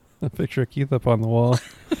A picture of Keith up on the wall.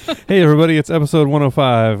 Hey, everybody, it's episode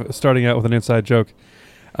 105, starting out with an inside joke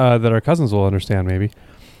that our cousins will understand, maybe.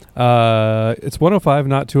 It's 105,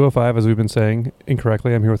 not 205, as we've been saying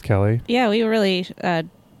incorrectly. I'm here with Kelly. Yeah, we really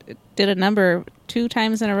did a number 2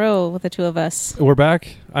 times in a row with the two of us. We're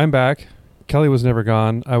back. I'm back. Kelly was never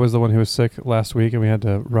gone. I was the one who was sick last week, and we had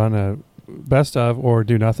to run a best of or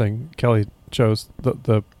do nothing. Kelly chose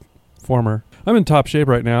the former. I'm in top shape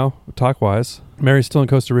right now, talk-wise. Mary's still in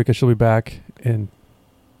Costa Rica. She'll be back in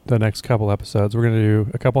the next couple episodes. We're going to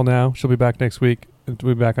do a couple now. She'll be back next week.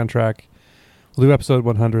 We'll be back on track. We'll do episode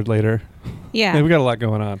 100 later. Yeah. We got a lot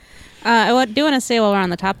going on. I do want to say while we're on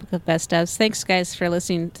the topic of best ofs, thanks, guys, for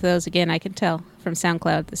listening to those again. I can tell from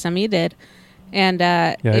SoundCloud that some of you did. And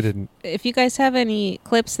I didn't. If you guys have any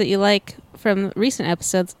clips that you like from recent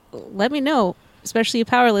episodes, let me know, especially you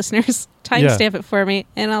power listeners. Timestamp it for me,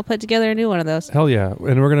 and I'll put together a new one of those. Hell yeah.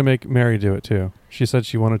 And we're going to make Mary do it, too. She said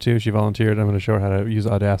she wanted to. She volunteered. I'm going to show her how to use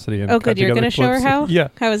Audacity. And oh, good. You're going to show her how? Yeah.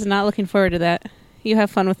 I was not looking forward to that. You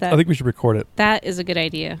have fun with that. I think we should record it. That is a good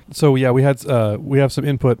idea. So, yeah, we have some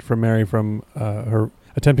input from Mary from her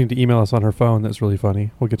attempting to email us on her phone. That's really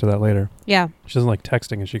funny. We'll get to that later. Yeah. She doesn't like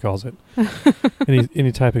texting, as she calls it.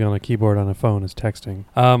 any typing on a keyboard on a phone is texting.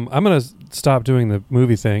 I'm going to stop doing the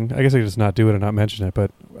movie thing. I guess I could just not do it and not mention it,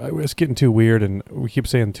 but it's getting too weird, and we keep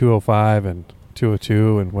saying 205 and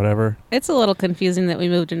 202 and whatever. It's a little confusing that we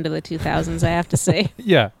moved into the 2000s, I have to say.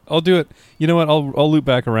 Yeah, I'll do it. You know what? I'll loop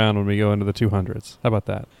back around when we go into the 200s. How about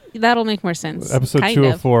that? That'll make more sense. Episode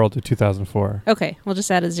 204, I'll do 2004. Okay, we'll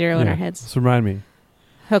just add a 0 in our heads. Just remind me.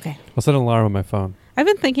 Okay. I'll set an alarm on my phone. I've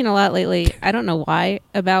been thinking a lot lately, I don't know why,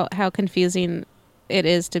 about how confusing it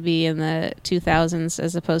is to be in the 2000s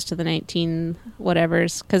as opposed to the 19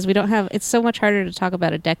 whatevers, because we don't have, it's so much harder to talk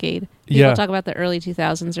about a decade. People talk about the early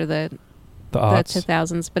 2000s or the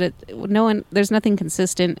 2000s, but there's nothing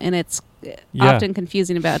consistent, and it's often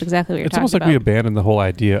confusing about exactly what you're talking about. It's almost like we abandoned the whole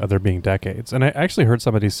idea of there being decades. And I actually heard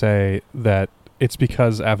somebody say that it's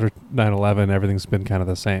because after 9/11, everything's been kind of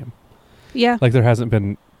the same. Yeah. Like there hasn't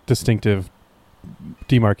been distinctive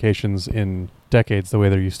demarcations in decades the way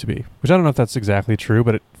there used to be, which I don't know if that's exactly true,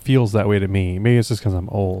 but it feels that way to me. Maybe it's just because I'm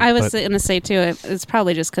old. I was going to say too, it's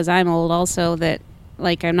probably just because I'm old also, that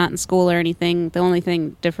like I'm not in school or anything. The only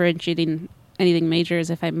thing differentiating anything major is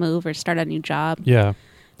if I move or start a new job. Yeah.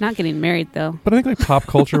 Not getting married though. But I think like pop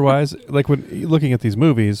culture wise, like when looking at these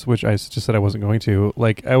movies, which I just said I wasn't going to,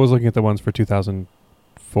 like I was looking at the ones for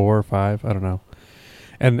 2004 or 5, I don't know.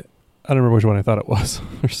 And I don't remember which one I thought it was,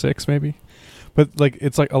 or 6 maybe. But like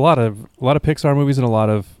it's like a lot of Pixar movies and a lot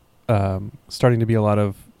of starting to be a lot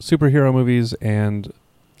of superhero movies and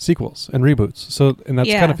sequels and reboots. So and that's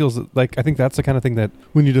kind of feels like, I think that's the kind of thing that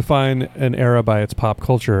when you define an era by its pop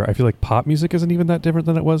culture, I feel like pop music isn't even that different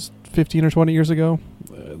than it was 15 or 20 years ago,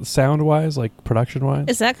 sound wise, like production wise.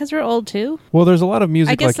 Is that because we're old too? Well, there's a lot of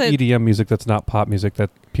music like EDM music that's not pop music that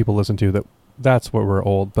people listen to. That's what we're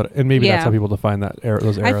old, and maybe that's how people define that era,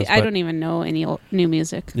 those eras. I don't even know any new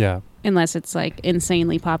music. Yeah, unless it's like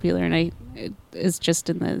insanely popular and it's just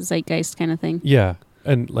in the zeitgeist kind of thing. Yeah,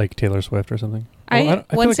 and like Taylor Swift or something. I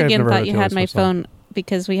once again thought you had my phone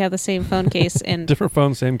because we have the same phone case and different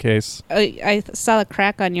phone, same case. I saw a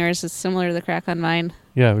crack on yours. It's similar to the crack on mine.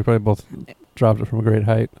 Yeah, we probably both dropped it from a great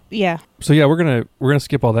height. Yeah. So yeah, we're gonna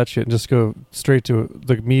skip all that shit and just go straight to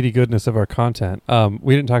the meaty goodness of our content.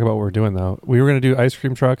 We didn't talk about what we're doing though. We were gonna do ice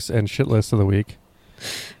cream trucks and shit list of the week.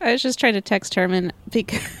 I was just trying to text Herman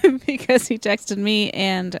because he texted me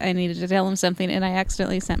and I needed to tell him something, and I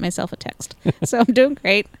accidentally sent myself a text. So I'm doing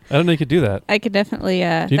great. I don't know you could do that. I could definitely. Do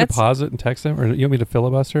you need to pause it and text him, or you want me to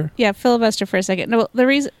filibuster? Yeah, filibuster for a second. No, the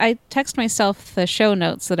reason I text myself the show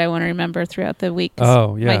notes that I want to remember throughout the week.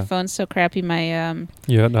 Oh yeah. My phone's so crappy. My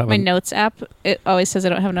my notes app, it always says I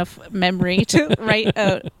don't have enough memory to write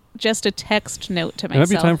just a text note to myself.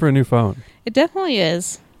 It might be time for a new phone. It definitely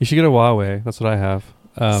is. You should get a Huawei. That's what I have.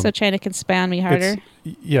 So China can spam me harder.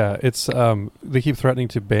 It's they keep threatening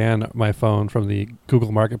to ban my phone from the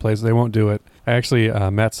Google Marketplace. They won't do it. I actually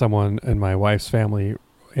met someone in my wife's family,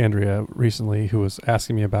 Andrea, recently, who was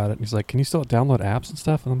asking me about it. And he's like, "Can you still download apps and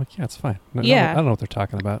stuff?" And I'm like, "Yeah, it's fine." I don't know what they're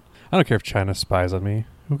talking about. I don't care if China spies on me.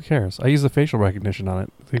 Who cares? I use the facial recognition on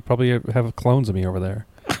it. They probably have clones of me over there.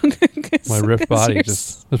 My ripped body,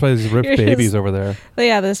 there's probably these ripped babies over there.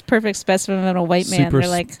 Yeah, this perfect specimen of a white man. They're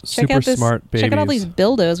like, check out all these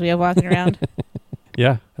dildos we have walking around.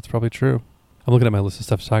 Yeah, that's probably true. I'm looking at my list of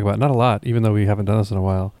stuff to talk about. Not a lot, even though we haven't done this in a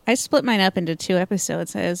while. I split mine up into 2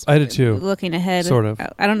 episodes. I did too. Looking ahead. Sort of.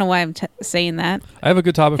 I don't know why I'm saying that. I have a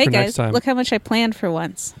good topic for guys, next time. Look how much I planned for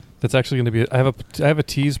once. That's actually going to be. I have a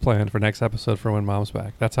tease planned for next episode for when Mom's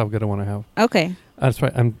back. That's how good I want to have. Okay. That's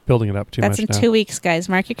right. I'm building it up too That's much in now. 2 weeks, guys.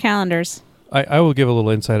 Mark your calendars. I will give a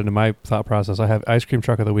little insight into my thought process. I have ice cream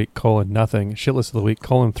truck of the week, nothing. Shit list of the week,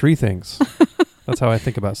 3 things. That's how I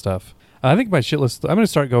think about stuff. I think my shit list, I'm going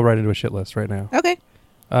to go right into a shit list right now. Okay.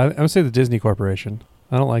 I'm going to say the Disney Corporation.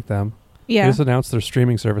 I don't like them. Yeah. They just announced their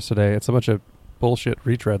streaming service today. It's a bunch of bullshit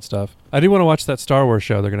retread stuff. I do want to watch that Star Wars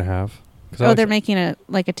show they're going to have. They're making a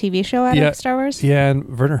TV show out of Star Wars? Yeah,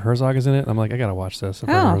 and Werner Herzog is in it. I'm like, I got to watch this.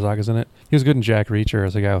 Werner Herzog is in it. He was good in Jack Reacher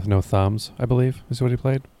as a guy with no thumbs, I believe, is what he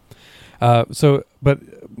played. But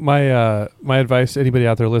my advice to anybody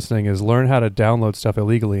out there listening is learn how to download stuff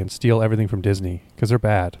illegally and steal everything from Disney because they're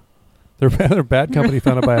bad. They're a bad company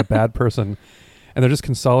founded by a bad person, and they're just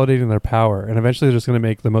consolidating their power. And eventually, they're just going to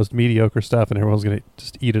make the most mediocre stuff, and everyone's going to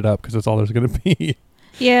just eat it up because that's all there's going to be.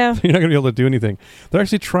 Yeah, You're not going to be able to do anything. They're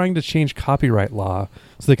actually trying to change copyright law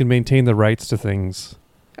so they can maintain the rights to things.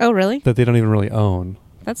 Oh, really? That they don't even really own.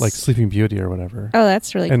 That's like Sleeping Beauty or whatever. Oh,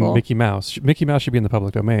 that's really cool. And Mickey Mouse. Mickey Mouse should be in the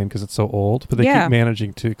public domain because it's so old, but they keep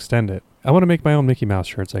managing to extend it. I want to make my own Mickey Mouse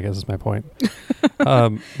shirts, I guess is my point.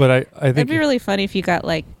 But I think it'd be really funny if you got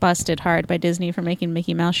busted hard by Disney for making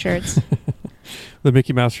Mickey Mouse shirts. The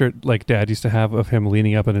Mickey Mouse shirt like Dad used to have of him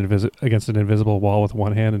leaning up against an invisible wall with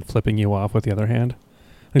one hand and flipping you off with the other hand.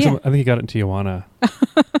 I think he got it in Tijuana.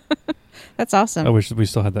 That's awesome. I wish we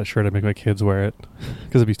still had that shirt. I'd make my kids wear it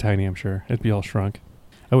because it'd be tiny, I'm sure. It'd be all shrunk.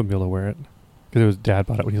 I wouldn't be able to wear it because it was Dad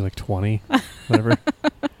bought it when he was like 20, whatever.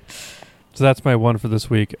 So that's my one for this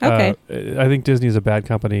week. Okay. I think Disney is a bad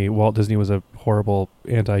company. Walt Disney was a horrible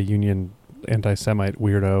anti-union, anti-Semite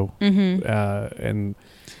weirdo. Mm-hmm. And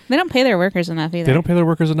they don't pay their workers enough either. They don't pay their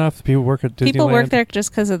workers enough. People work at Disneyland. People work there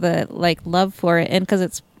just because of the love for it and because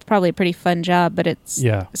it's probably a pretty fun job, but it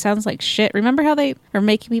sounds like shit. Remember how they are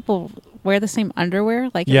making people wear the same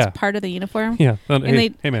underwear? It's part of the uniform? Yeah. And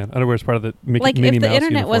hey man, underwear is part of the Minnie Mouse if the internet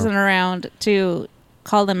uniform. wasn't around to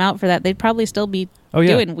call them out for that, they'd probably still be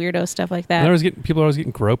doing weirdo stuff like that. And people are always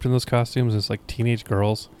getting groped in those costumes. It's like teenage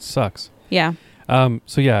girls. It sucks. Yeah.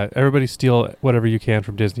 Everybody steal whatever you can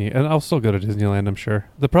from Disney, and I'll still go to Disneyland, I'm sure.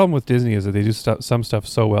 The problem with Disney is that they do some stuff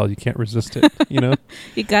so well you can't resist it, you know?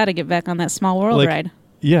 You got to get back on that Small World ride.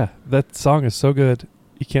 Yeah, that song is so good.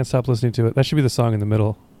 You can't stop listening to it. That should be the song in the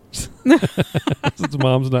middle. Since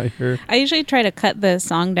Mom's not here. I usually try to cut the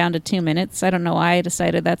song down to 2 minutes. I don't know why I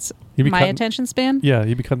decided that's my attention span. Yeah,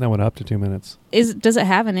 you'd be cutting that one up to 2 minutes. Does it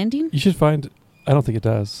have an ending? You should find... I don't think it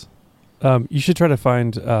does. You should try to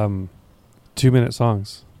find 2-minute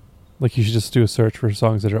songs. Like you should just do a search for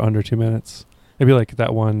songs that are under 2 minutes. Maybe like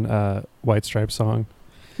that one White Stripes song.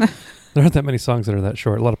 There aren't that many songs that are that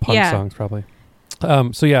short. A lot of punk songs probably. I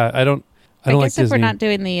don't I like guess if Disney. we're not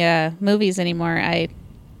doing the movies anymore, I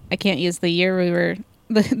can't use the year we were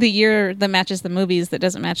the year that matches the movies that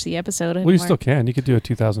doesn't match the episode anymore. Well, you still can. You could do a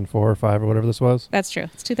 2004 or 5 or whatever this was. That's true.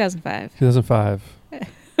 It's 2005. 2005.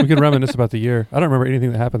 We could reminisce about the year. I don't remember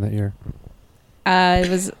anything that happened that year. It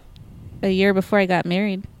was a year before I got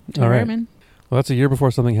married to Herman. Well, that's a year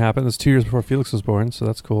before something happened. It's 2 years before Felix was born, so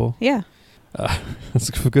that's cool. Yeah. That's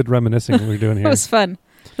good reminiscing we're doing here. It was fun.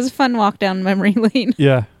 It was a fun walk down memory lane.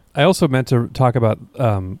 Yeah. I also meant to talk about,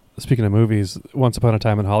 speaking of movies, Once Upon a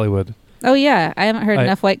Time in Hollywood. Oh, yeah. I haven't heard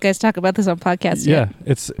enough white guys talk about this on podcasts yet.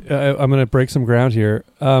 Yeah. I'm going to break some ground here.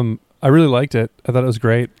 I really liked it. I thought it was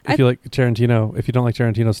great. If you like Tarantino, if you don't like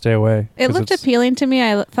Tarantino, stay away. It looked appealing to me.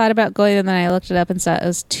 I thought about going and then I looked it up and saw it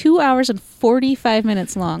was 2 hours and 45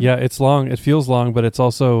 minutes long. Yeah, it's long. It feels long, but it's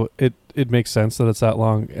also, it makes sense that it's that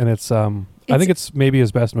long. And it's I think it's maybe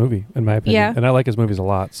his best movie, in my opinion. Yeah. And I like his movies a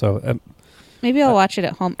lot. So maybe I'll watch it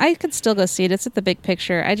at home. I could still go see it. It's at the Big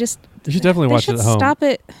Picture. You should definitely watch it at home. Stop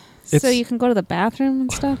it so you can go to the bathroom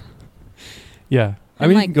and stuff. Yeah. I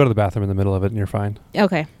mean, you can go to the bathroom in the middle of it and you're fine.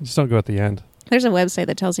 Okay. Just don't go at the end. There's a website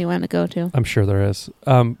that tells you when to go to. I'm sure there is.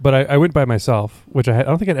 But I went by myself, which I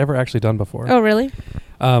don't think I'd ever actually done before. Oh, really?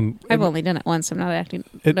 I've only done it once. I'm not acting.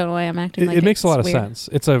 Don't know why I'm acting like it. It makes a lot of sense.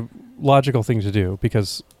 It's a logical thing to do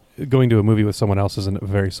because going to a movie with someone else isn't a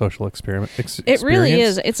very social experience. It really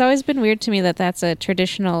is. It's always been weird to me that that's a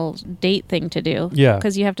traditional date thing to do. Yeah.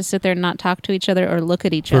 Because you have to sit there and not talk to each other or look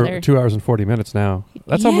at each for other. 2 hours and 40 minutes now.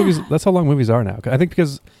 That's how long movies are now. I think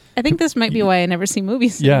this might be why I never see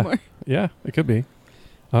movies anymore. Yeah, it could be.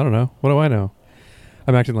 I don't know. What do I know?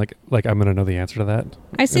 I'm acting like I'm going to know the answer to that.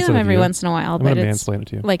 I see them every once in a while, but it's mansplain it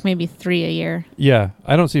to you. Like maybe 3 a year. Yeah,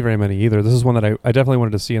 I don't see very many either. This is one that I definitely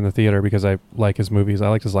wanted to see in the theater because I like his movies. I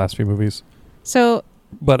liked his last few movies. So,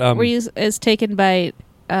 but were you as taken by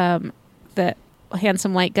the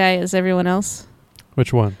handsome white guy as everyone else?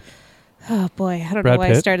 Which one? Oh boy, I don't Brad know why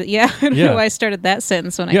Pitt? I started. Yeah, I don't Yeah. know why I started that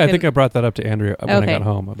sentence when Yeah, I I think I brought that up to Andrea when I Okay. got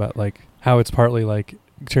home about like how it's partly like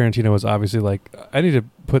Tarantino was obviously like, I need to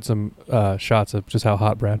put some shots of just how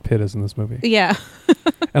hot Brad Pitt is in this movie, Yeah.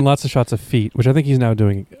 and lots of shots of feet, which I think he's now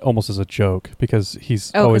doing almost as a joke because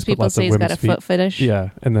he's Oh, always because put people lots say of he's got women's a feet. foot fetish. Yeah,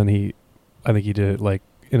 and then I think he did it like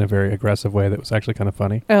in a very aggressive way that was actually kind of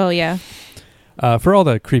funny. Oh yeah. For all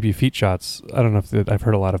the creepy feet shots, I don't know if I've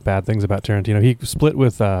heard a lot of bad things about Tarantino. He split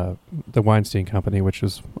with the Weinstein Company, which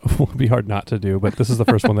would be hard not to do, but this is the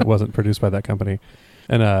first one that wasn't produced by that company.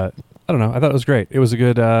 And I don't know, I thought it was great. It was a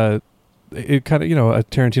good, it kind of, a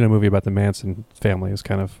Tarantino movie about the Manson family is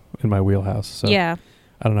kind of in my wheelhouse. So Yeah.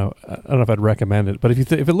 I don't know if I'd recommend it, but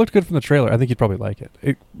if if it looked good from the trailer, I think you'd probably like it.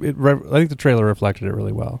 I think the trailer reflected it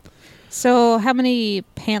really well. So how many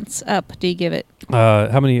pants up do you give it?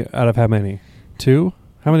 How many out of how many? 2?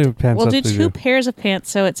 How many pants We'll up do do you 2 pairs of pants,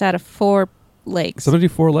 so it's out of 4 legs. So I'm gonna do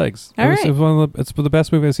 4 legs. All right. It was it's the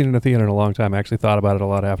best movie I've seen in a theater in a long time. I actually thought about it a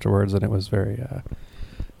lot afterwards, and it was very,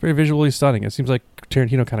 very visually stunning. It seems like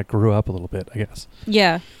Tarantino kind of grew up a little bit, I guess.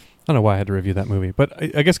 Yeah. I don't know why I had to review that movie, but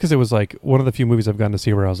I guess because it was like one of the few movies I've gone to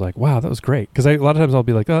see where I was like, wow, that was great. Because a lot of times I'll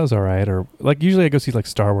be like, oh, that was all right. Or like usually I go see like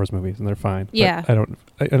Star Wars movies and they're fine. But Yeah.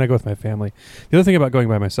 and I go with my family. The other thing about going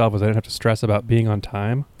by myself was I didn't have to stress about being on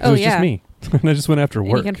time. 'Cause it was just me. And I just went after And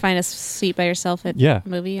work. you can find a seat by yourself at Yeah.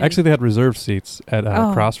 movie. Actually, they had reserved seats at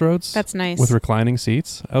Crossroads. That's nice. With reclining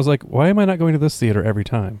seats. I was like, why am I not going to this theater every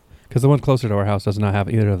time? Because the one closer to our house does not have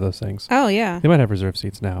either of those things. Oh, yeah. They might have reserved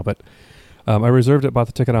seats now, but I reserved it, bought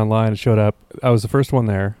the ticket online, it showed up. I was the first one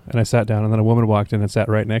there, and I sat down, and then a woman walked in and sat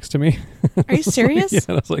right next to me. Are you serious? Yeah,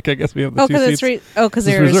 and I was like, I guess we have the Oh, two because seats. because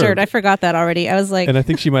they're reserved. I forgot that already. I was like, And I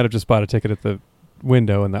think she might have just bought a ticket at the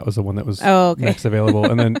window, and that was the one that was next available.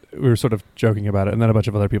 And then we were sort of joking about it, and then a bunch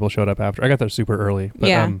of other people showed up after. I got there super early. But,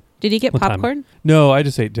 yeah. Did you get what time? popcorn? No, I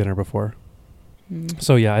just ate dinner before.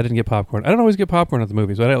 So yeah, I didn't get popcorn. I don't always get popcorn at the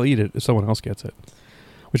movies, but I'll eat it if someone else gets it,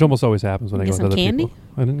 which almost always happens when I go with other candy? people.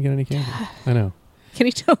 I didn't get any candy. I know. Can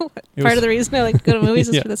you tell part of the reason I like to go to movies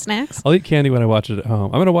is Yeah. for the snacks? I'll eat candy when I watch it at home.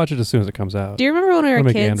 I'm going to watch it as soon as it comes out. Do you remember when we I'm were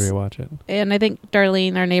going to make kids? Andrea watch it. And I think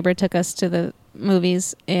Darlene, our neighbor, took us to the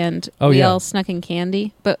movies, and Oh, we yeah. all snuck in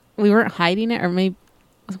candy, but we weren't hiding it, or maybe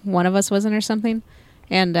one of us wasn't or something.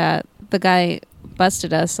 And the guy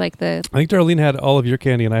busted us. I think Darlene had all of your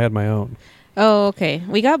candy and I had my own. Oh, okay.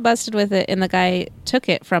 We got busted with it, and the guy took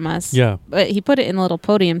it from us. Yeah. But he put it in a little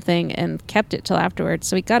podium thing and kept it till afterwards.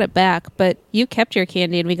 So we got it back. But you kept your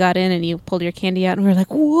candy, and we got in, and you pulled your candy out, and we were like,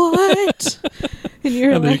 what? And you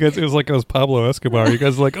were And then like, you guys, it was like I was Pablo Escobar. You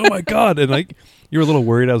guys were like, oh my God. And like, you were a little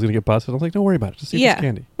worried I was going to get busted. I was like, don't worry about it. Just eat Yeah. this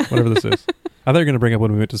candy. Whatever this is. I thought you were going to bring up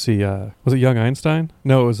when we went to see, was it Young Einstein?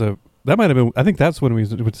 No, it was that might have been, I think that's when we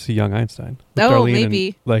went to see Young Einstein. With Oh, Darlene maybe.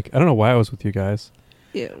 And, like, I don't know why I was with you guys.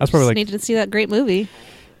 yeah, That's probably just like- needed to see that great movie.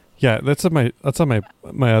 Yeah, that's on my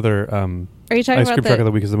other Are you talking ice cream about truck of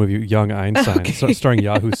the week is the movie Young Einstein, Okay. starring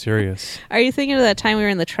Yahoo Serious. Are you thinking of that time we were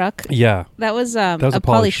in the truck? Yeah. That was That was a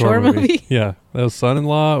Pauly Shore movie. Yeah. That was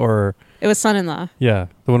Son-in-Law or, It was Son-in-Law. yeah,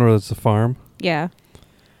 the one where it's a farm. Yeah.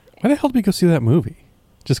 Why the hell did we go see that movie?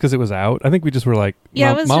 Just because it was out? I think we just were like,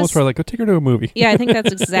 Yeah, it was Mom was just- probably like, go take her to a movie. Yeah, I think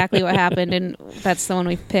that's exactly what happened, and that's the one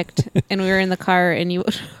we picked. And we were in the car, and you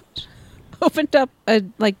opened up a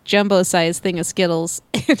jumbo-sized thing of Skittles,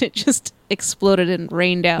 and it just exploded and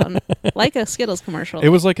rained down like a Skittles commercial. It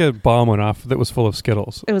was like a bomb went off that was full of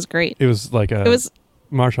Skittles. It was great. It was like It was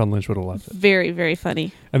Marshawn Lynch would have loved it. very, very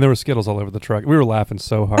funny. And there were Skittles all over the truck. We were laughing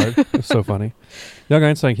so hard. It was so funny. Young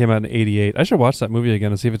Einstein came out in 88. I should watch that movie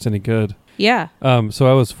again and see if it's any good. Yeah. So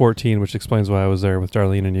I was 14, which explains why I was there with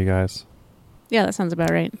Darlene and you guys. Yeah, that sounds about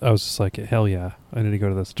right. I was just like, hell yeah, I need to go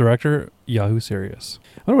to this. Director, Yahoo Serious.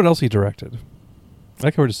 I wonder what else he directed. I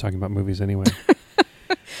think we're just talking about movies anyway.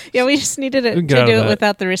 Yeah, we just needed We to can do get out of it that.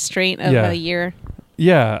 without the restraint of Yeah. a year.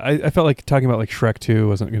 Yeah, I felt like talking about like Shrek 2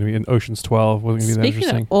 wasn't going to be, in Ocean's 12 wasn't going to be that Speaking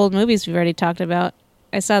interesting. of old movies we've already talked about,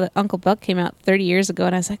 I saw that Uncle Buck came out 30 years ago,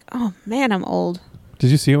 and I was like, oh, man, I'm old. Did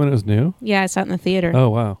you see it when it was new? Yeah, I saw it in the theater. Oh,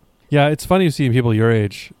 wow. Yeah, it's funny seeing people your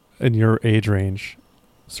age, in your age range,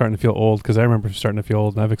 starting to feel old, because I remember starting to feel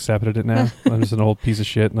old, and I've accepted it now. I'm just an old piece of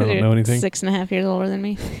shit, and I don't You're know anything. 6.5 years older than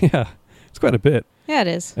me. Yeah, it's quite a bit. Yeah, it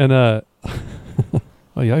is. And, oh,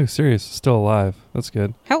 Yahoo Serious is still alive. That's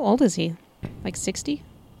good. How old is he? Like 60?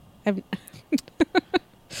 This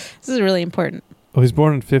is really important. Oh, he's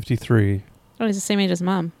born in 53. Oh, he's the same age as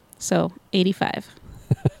Mom. So, 85.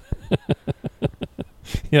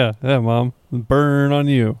 Yeah, Mom. Burn on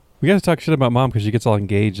you. We got to talk shit about Mom because she gets all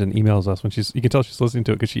engaged and emails us when you can tell she's listening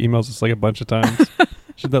to it because she emails us like a bunch of times.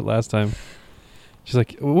 She did that last time. She's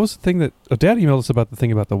like, what was the thing that, Dad emailed us about the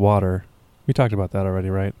thing about the water. We talked about that already,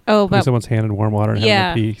 right? Oh, Putting but someone's hand in warm water and Yeah.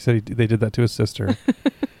 having to pee. He said they did that to his sister.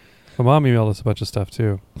 My mom emailed us a bunch of stuff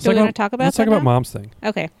too. do we want to talk about Let's that talk about now? mom's thing.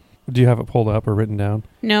 Okay. Do you have it pulled up or written down?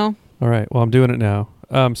 No. All right. Well, I'm doing it now.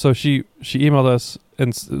 So she emailed us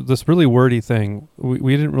and this really wordy thing.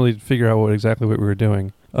 We didn't really figure out exactly what we were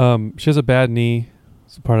doing. She has a bad knee.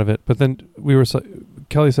 It's part of it. But then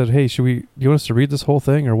Kelly said, "Hey, do you want us to read this whole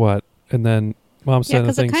thing or what?" And then Mom Yeah, said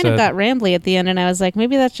because it kind of got rambly at the end, and I was like,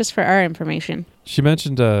 maybe that's just for our information. She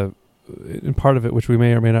mentioned in part of it, which we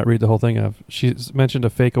may or may not read the whole thing of. She mentioned a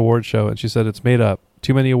fake award show, and she said it's made up.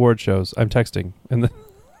 Too many award shows. I'm texting, and then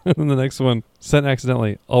and the next one sent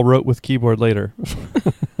accidentally. I'll wrote with keyboard later.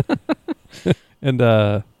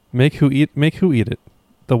 And make who eat it.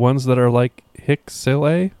 The ones that are like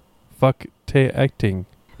Hicksile, fuck te acting.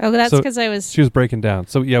 Oh, that's So because she was breaking down.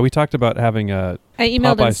 So yeah, we talked about having a I emailed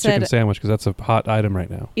and Popeye's chicken said, sandwich because that's a hot item right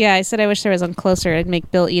now. yeah, I said I wish there was one closer. I'd make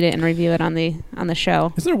Bill eat it and review it on the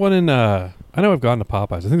show. Is there one in? I know I've gone to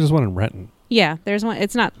Popeyes. I think there's one in Renton. Yeah, there's one.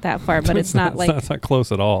 It's not that far, but it's not like it's not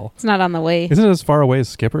close at all. it's not on the way. Isn't it as far away as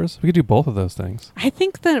Skipper's? We could do both of those things. I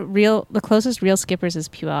think the closest real Skippers is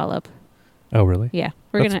Puyallup. Oh, really? Yeah,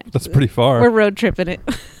 That's pretty far. We're road tripping it.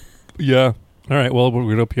 Yeah. All right. Well, we're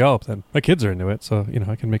going to Puyallup then. My kids are into it, so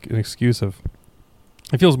I can make an excuse of.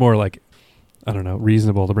 It feels more like, I don't know,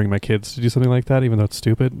 reasonable to bring my kids to do something like that, even though it's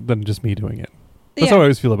stupid, than just me doing it. That's how I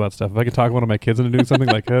always feel about stuff. If I can talk one of my kids into doing something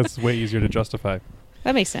like that, it's way easier to justify.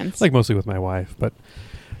 That makes sense. Like mostly with my wife, but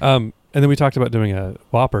and then we talked about doing a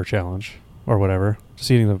Whopper challenge or whatever,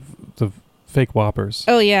 just eating the fake Whoppers.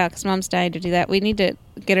 Oh yeah, because Mom's dying to do that. We need to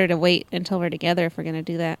get her to wait until we're together if we're going to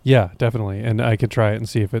do that. Yeah, definitely. And I could try it and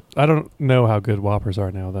see if it. I don't know how good Whoppers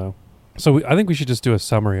are now, though. So I think we should just do a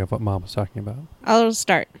summary of what Mom was talking about. I'll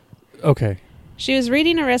start. Okay. She was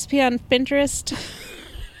reading a recipe on Pinterest.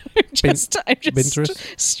 I'm just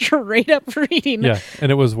Pinterest? straight up reading. Yeah,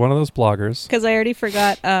 and it was one of those bloggers. Because I already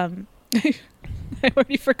forgot. I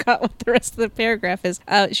already forgot what the rest of the paragraph is.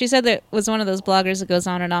 She said that it was one of those bloggers that goes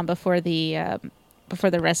on and on before the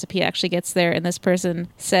recipe actually gets there. And this person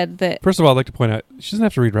said that. First of all, I'd like to point out she doesn't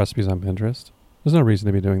have to read recipes on Pinterest. There's no reason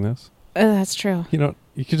to be doing this. That's true. You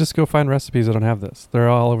could just go find recipes that don't have this. They're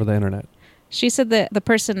all over the internet. She said that the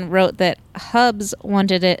person wrote that Hubs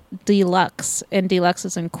wanted it deluxe, and deluxe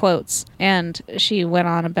is in quotes. And she went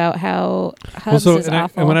on about how Hubs is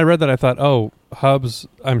awful. And when I read that, I thought, oh, Hubs,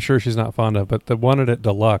 I'm sure she's not fond of, but the wanted it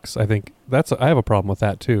deluxe, I think I have a problem with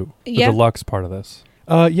that too. The deluxe part of this.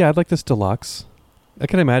 Yeah, I'd like this deluxe. I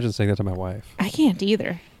can imagine saying that to my wife. I can't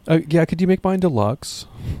either. Yeah, could you make mine deluxe?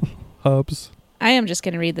 Hubs. I am just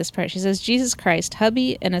going to read this part. She says, Jesus Christ,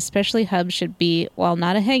 hubby and especially Hubs should be, while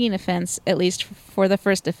not a hanging offense, at least for the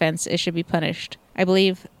first offense, it should be punished. I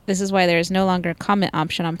believe this is why there is no longer a comment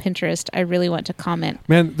option on Pinterest. I really want to comment.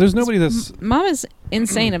 Man, there's nobody that's... Mom is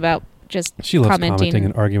insane about just She loves commenting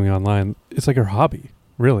and arguing online. It's like her hobby,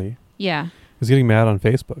 really. Yeah. Is getting mad on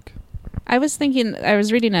Facebook. I was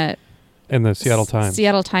reading in the Seattle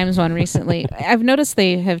Times one recently. I've noticed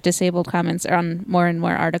they have disabled comments on more and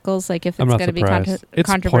more articles. Like if it's going to be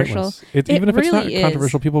controversial, even if it's not really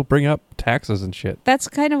controversial, people bring up taxes and shit. That's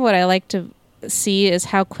kind of what I like to see is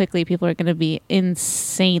how quickly people are going to be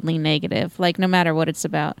insanely negative. Like no matter what it's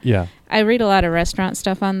about. Yeah, I read a lot of restaurant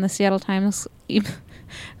stuff on the Seattle Times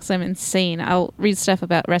because I'm insane. I'll read stuff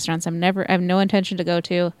about restaurants I have no intention to go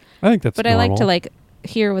to. I think that's. But normal. I like to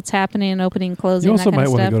hear what's happening, opening, closing. You also that kind might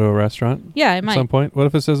of want stuff. to go to a restaurant. Yeah, I might. At some point. What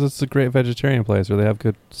if it says it's a great vegetarian place or they have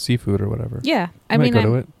good seafood or whatever? Yeah, I might go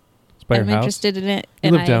to it. It's by your house. I'm interested in it. You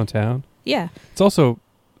live downtown. Yeah. It's also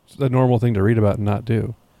a normal thing to read about and not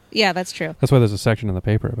do. Yeah, that's true. That's why there's a section in the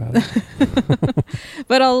paper about it.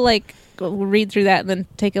 But I'll read through that and then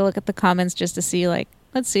take a look at the comments just to see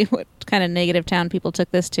let's see what kind of negative town people took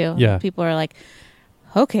this to. Yeah. People are like,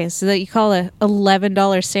 okay, so that you call a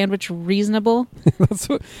 $11 sandwich reasonable?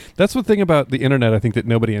 That's the thing about the internet, I think, that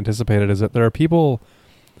nobody anticipated is that there are people,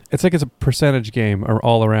 it's like it's a percentage game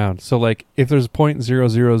all around. So if there's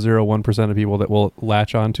 0.0001% of people that will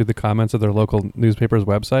latch on to the comments of their local newspaper's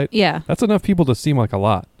website, yeah, that's enough people to seem like a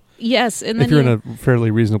lot. Yes, and then if you're in a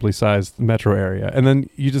fairly reasonably sized metro area, and then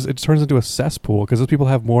it turns into a cesspool because those people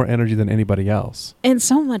have more energy than anybody else and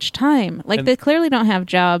so much time. They clearly don't have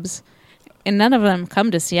jobs. And none of them come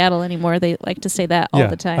to Seattle anymore. They like to say that all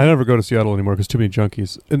the time. I never go to Seattle anymore because too many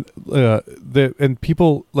junkies. And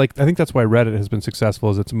people I think that's why Reddit has been successful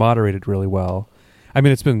is it's moderated really well. I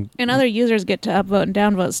mean, it's been and other users get to upvote and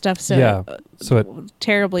downvote stuff. So yeah, so it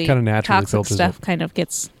terribly kind of naturally toxic stuff kind of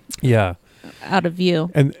gets. Yeah, out of view.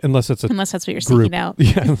 And unless it's a Unless that's what you're group. seeking out.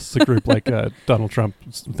 Yeah, it's a group like Donald Trump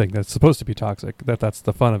thing that's supposed to be toxic. That's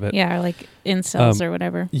the fun of it. Yeah, or like incels or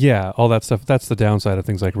whatever. Yeah, all that stuff. That's the downside of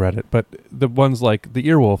things like Reddit. But the ones like the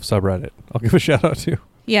Earwolf subreddit, I'll give a shout out to.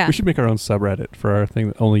 Yeah. We should make our own subreddit for our thing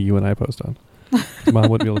that only you and I post on. Mom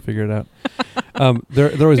wouldn't be able to figure it out.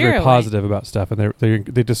 They're always very positive about stuff, and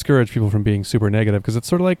they discourage people from being super negative, because it's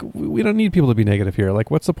sort of like, we don't need people to be negative here. Like,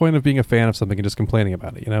 what's the point of being a fan of something and just complaining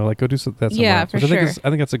about it? You know, like, go do that somewhere Yeah, else. for Which sure. I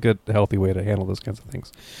think that's a good, healthy way to handle those kinds of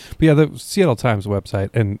things. But yeah, the Seattle Times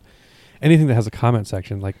website, and anything that has a comment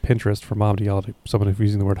section, like Pinterest, for Mom to yell at someone for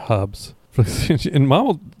using the word hubs. And Mom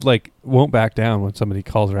will, won't back down when somebody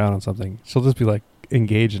calls her out on something. She'll just be like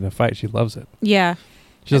engaged in a fight. She loves it. Yeah.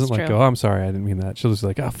 She doesn't That's go, true. oh, I'm sorry, I didn't mean that. She'll just be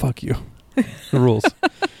like, oh, fuck you. The rules.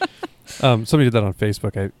 Somebody did that on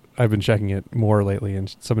Facebook. I've been checking it more lately,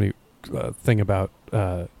 and somebody thing about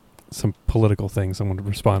some political thing. Someone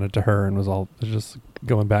responded to her and was all just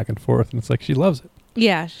going back and forth, and it's like, she loves it.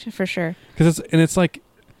 Yeah, for sure. Because it's like,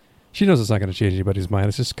 she knows it's not going to change anybody's mind.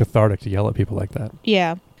 It's just cathartic to yell at people like that.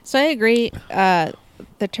 Yeah. So I agree. The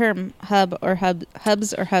term hubs or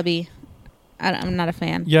hubby, I'm not a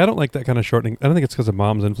fan. Yeah, I don't like that kind of shortening. I don't think it's because of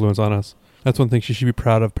Mom's influence on us. That's one thing she should be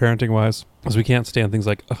proud of parenting-wise, is we can't stand things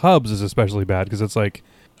like hubs is especially bad, because it's like,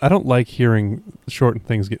 I don't like hearing shortened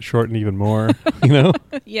things get shortened even more, you know?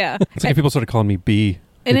 Yeah. It's like people started calling me B.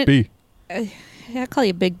 And Like B. I call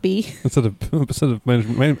you Big B. Instead of my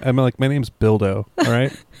name's Bildo, all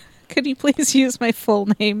right? Could you please use my full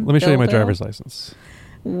name? Let me show you my Dildo? driver's license.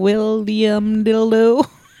 William Dildo.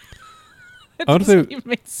 It I wonder if they- doesn't even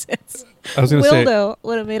make sense. I was going to say, Wildo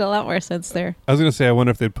would have made a lot more sense there. I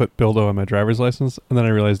wonder if they'd put Bildo on my driver's license, and then I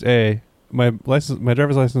realized, my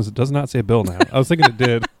driver's license does not say Bill now. I was thinking it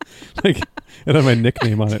did. Like, it had my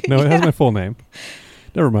nickname on it. No, it has my full name.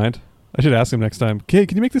 Never mind. I should ask him next time. Can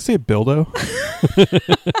you make this say Bildo?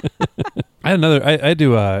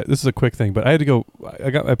 This is a quick thing, but I had to go,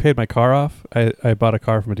 I paid my car off. I bought a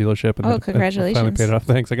car from a dealership, and Oh, I congratulations. finally paid it off.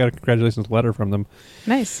 Thanks. I got a congratulations letter from them.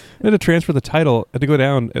 Nice. I had to transfer the title. I had to go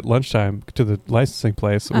down at lunchtime to the licensing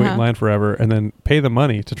place, wait in line forever, and then pay the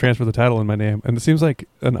money to transfer the title in my name. And it seems like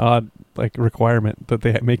an odd requirement that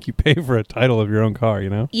they make you pay for a title of your own car, you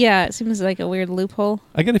know? Yeah, it seems like a weird loophole.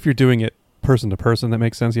 I get if you're doing it person to person, that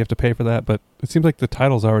makes sense. You have to pay for that, but it seems like the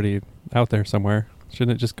title's already out there somewhere.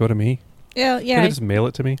 Shouldn't it just go to me? Yeah, Can yeah. they just mail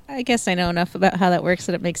it to me? I guess I know enough about how that works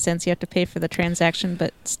that it makes sense. You have to pay for the transaction,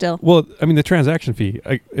 but still. Well, I mean, the transaction fee,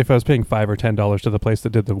 if I was paying $5 or $10 to the place that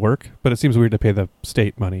did the work, but it seems weird to pay the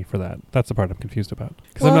state money for that. That's the part I'm confused about.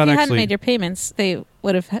 Well, I'm if not you hadn't made your payments, they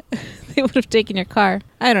would have taken your car.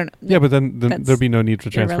 I don't know. Yeah, but then That's there'd be no need to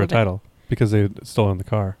transfer irrelevant. a title because they still own the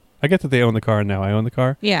car. I get that they own the car and now I own the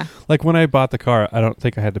car. Yeah. Like when I bought the car, I don't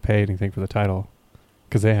think I had to pay anything for the title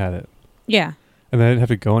because they had it. Yeah. And I didn't have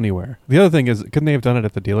to go anywhere. The other thing is, couldn't they have done it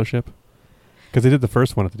at the dealership? Because they did the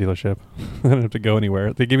first one at the dealership. I didn't have to go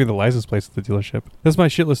anywhere. They gave me the license plates at the dealership. That's my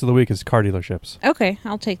shit list of the week, is car dealerships. Okay,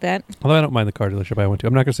 I'll take that. Although I don't mind the car dealership I went to.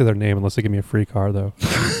 I'm not going to say their name unless they give me a free car, though.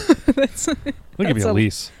 That's They'll give me a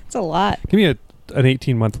lease. It's a lot. Give me an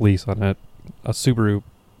 18-month lease on a Subaru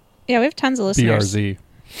Yeah, we have tons of listeners. BRZ.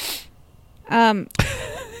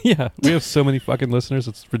 Yeah, we have so many fucking listeners.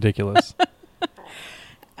 It's ridiculous.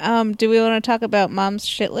 Do we want to talk about Mom's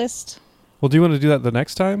shit list? Well, do you want to do that the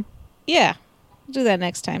next time? Yeah, we'll do that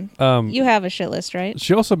next time. You have a shit list, right?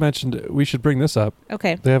 She also mentioned we should bring this up.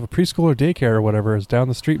 Okay. They have a preschool or daycare or whatever is down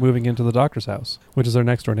the street moving into the doctor's house, which is their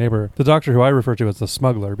next door neighbor. The doctor who I refer to as the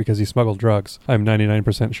smuggler because he smuggled drugs. I'm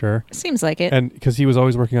 99% sure. Seems like it. And because he was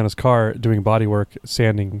always working on his car, doing body work,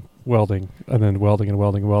 sanding, welding, and then welding and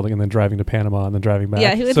welding and welding, and then driving to Panama and then driving back.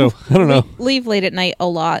 Yeah, he would so, I don't know. leave late at night a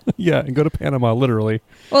lot. Yeah, and go to Panama, literally.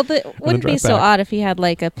 Well, wouldn't be drive so back. odd if he had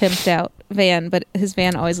like a pimped out van, but his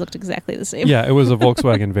van always looked exactly the same. Yeah, it was a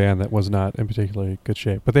Volkswagen van that was not in particularly good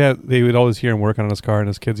shape. But they would always hear him working on his car and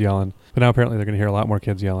his kids yelling. But now apparently they're going to hear a lot more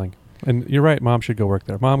kids yelling. And you're right, Mom should go work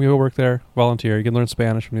there. Mom, you go work there, volunteer. You can learn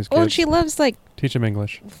Spanish from these kids. Well, she loves like Teach them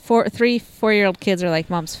English. 4-year-old kids are like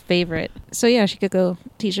Mom's favorite. So yeah, she could go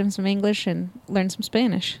teach them some English and learn some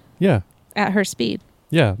Spanish Yeah, at her speed.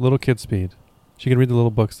 yeah, little kid speed. She can read the little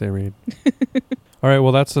books they read. All right,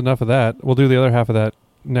 well, that's enough of that. We'll do the other half of that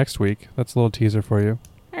next week. That's a little teaser for you.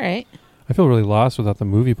 All right. I feel really lost without the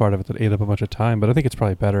movie part of it that ate up a bunch of time, but I think it's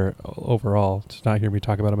probably better overall to not hear me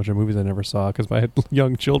talk about a bunch of movies I never saw because I had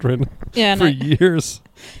young children Yeah, for years.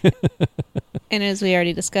 and as we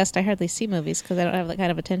already discussed, I hardly see movies because I don't have that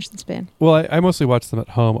kind of attention span. Well, I mostly watch them at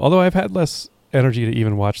home, although I've had less energy to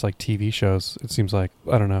even watch like TV shows. It seems like,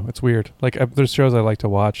 I don't know, it's weird. Like there's shows I like to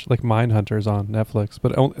watch, like Mindhunters on Netflix,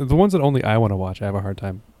 but the ones that only I want to watch, I have a hard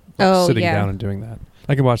time sitting yeah. down and doing that.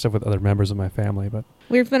 I can watch stuff with other members of my family, but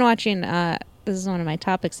We've been watching, this is one of my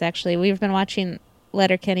topics actually, we've been watching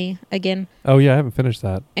Letterkenny again. oh yeah, I haven't finished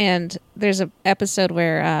that. And there's an episode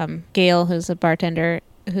where Gail, who's a bartender,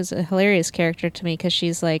 who's a hilarious character to me because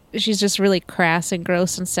she's just really crass and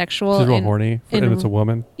gross and sexual. She's real horny, and it's a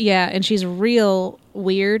woman. Yeah, and she's real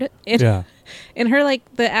weird. And, Yeah. and her,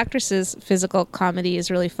 the actress's physical comedy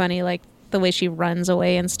is really funny, the way she runs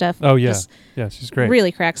away and stuff. Oh yeah, just yeah, she's great.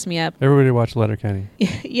 really cracks me up. Everybody watch Letterkenny.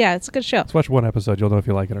 Yeah, it's a good show. Let's watch one episode. You'll know if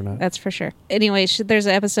you like it or not. That's for sure. Anyway, there's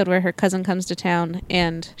an episode where her cousin comes to town,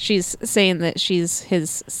 and she's saying that she's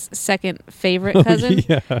his second favorite cousin,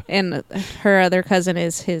 yeah. and her other cousin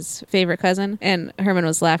is his favorite cousin. And Herman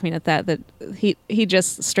was laughing at that he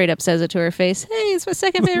just straight up says it to her face. Hey, it's my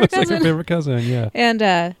second favorite cousin. Second favorite cousin, yeah. And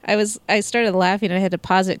I started laughing, and I had to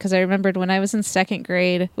pause it because I remembered when I was in second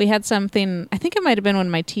grade, we had something. I think it might have been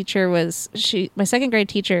when my teacher was my second grade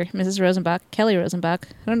teacher, Mrs. Rosenbach, Kelly Rosenbach.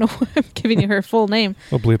 I don't know why I'm giving you her full name.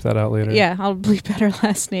 We'll bleep that out later. Yeah, I'll bleep out her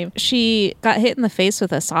last name. She got hit in the face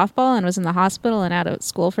with a softball and was in the hospital and out of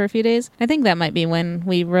school for a few days. I think that might be when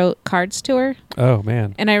we wrote cards to her. Oh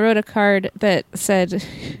man. And I wrote a card that said,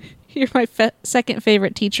 "You're my second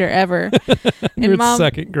favorite teacher ever." You're Mom, in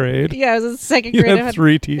second grade. Yeah, I was in second You grade. had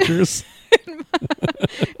 3 teachers.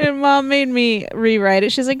 And Mom made me rewrite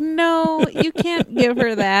it. She's like, "No, you can't give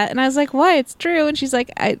her that." And I was like, "Why? It's true." And she's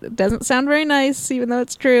like, "It doesn't sound very nice, even though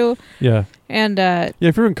it's true." Yeah. And yeah,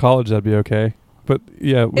 if you're in college, that'd be okay. But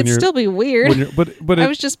yeah, when it'd still be weird. But I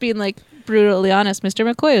was just being brutally honest. Mr.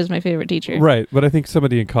 McCoy was my favorite teacher. Right, but I think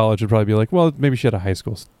somebody in college would probably be like, "Well, maybe she had a high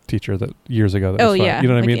school teacher that years ago." That was fun. Yeah, You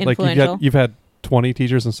know what I mean? Influential. You've had 20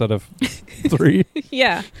 teachers instead of 3.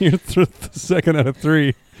 Yeah. You're the second out of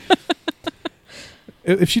 3.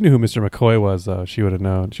 If she knew who Mr. McCoy was, though, she would have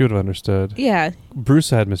known. She would have understood. Yeah. Bruce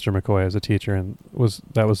had Mr. McCoy as a teacher, and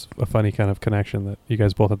that was a funny kind of connection that you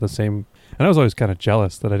guys both had the same. And I was always kind of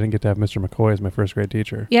jealous that I didn't get to have Mr. McCoy as my first grade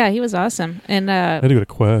teacher. Yeah, he was awesome. And I had to go to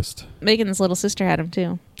Quest. Megan's little sister had him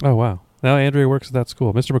too. Oh wow! Now Andrea works at that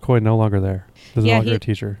school. Mr. McCoy no longer there. No longer a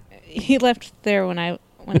teacher. He left there when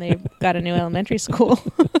they got a new elementary school.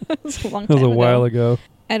 It was a long time ago. That was a while ago.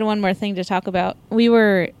 I had one more thing to talk about. We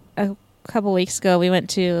were a couple weeks ago. We went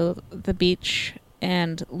to the beach,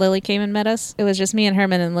 and Lily came and met us. It was just me and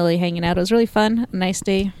Herman and Lily hanging out. It was really fun. A nice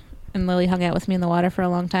day. And Lily hung out with me in the water for a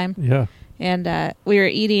long time. Yeah. And we were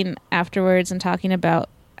eating afterwards and talking about,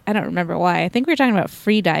 I don't remember why. I think we were talking about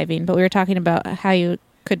free diving, but we were talking about how you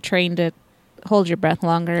could train to hold your breath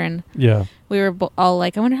longer. And yeah, we were all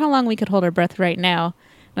like, I wonder how long we could hold our breath right now.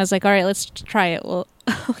 And I was like, all right, let's try it. Well,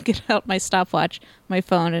 I'll get out my stopwatch, my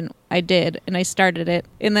phone, and I did. And I started it.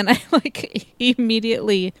 And then I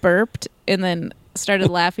immediately burped and then started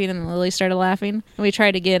laughing, and Lily started laughing. And we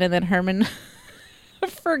tried again, and then Herman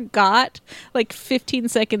forgot 15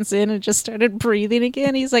 seconds in and just started breathing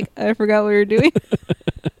again. He's like, I forgot what we were doing.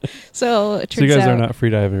 So it turns you guys out, are not free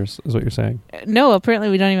divers, is what you're saying? No, apparently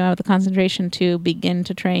we don't even have the concentration to begin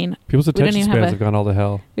to train. People's attention spans have gone all to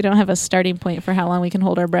hell. We don't have a starting point for how long we can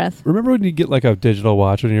hold our breath. Remember when you get a digital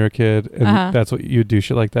watch when you were a kid, and that's what you'd do,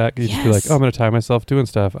 shit like that? You'd just be like, oh, I'm going to time myself doing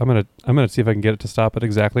stuff. I'm gonna see if I can get it to stop at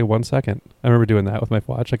exactly 1 second. I remember doing that with my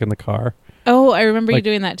watch, in the car. Oh, I remember you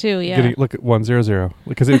doing that too. Yeah. Look at 100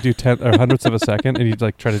 because it would do 10 or hundredths of a second, and you'd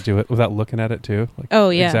try to do it without looking at it too.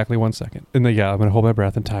 Exactly 1 second. And then I'm gonna hold my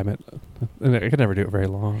breath and time it. And I could never do it very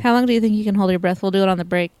long. How long do you think you can hold your breath? We'll do it on the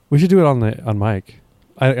break. We should do it on mic.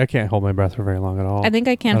 I can't hold my breath for very long at all. I think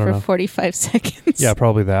I can for 45 seconds. Yeah,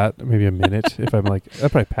 probably that. Maybe a minute. If I'm I'd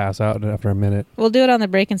probably pass out after a minute. We'll do it on the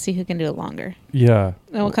break and see who can do it longer. Yeah.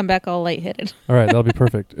 Then we'll come back all lightheaded. All right, that'll be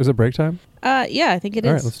perfect. Is it break time? Yeah, I think it is.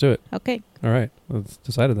 All right, let's do it. Okay. All right, let's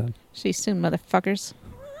decide it then. See you soon, motherfuckers.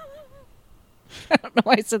 I don't know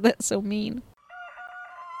why I said that so mean.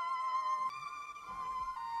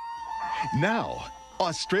 Now,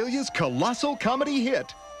 Australia's colossal comedy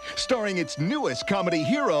hit, starring its newest comedy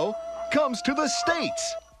hero, comes to the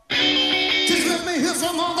States.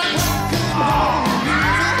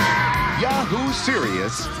 Yahoo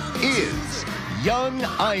Serious is Young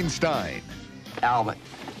Einstein. Albert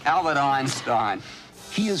Einstein.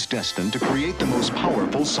 He is destined to create the most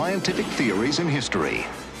powerful scientific theories in history.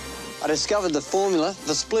 I discovered the formula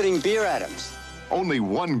for splitting beer atoms. Only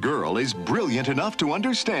one girl is brilliant enough to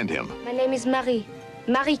understand him. My name is Marie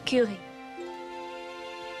Curie.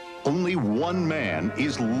 Only one man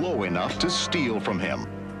is low enough to steal from him.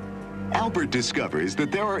 Albert discovers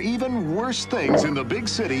that there are even worse things in the big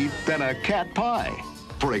city than a cat pie.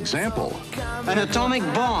 For example, An atomic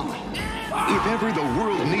bomb. if ever the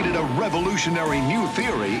world needed a revolutionary new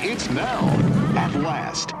theory, it's now. At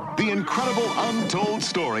last, the incredible untold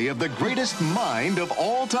story of the greatest mind of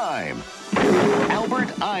all time.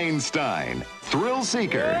 Albert Einstein, thrill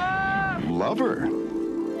seeker, lover,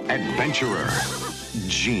 adventurer,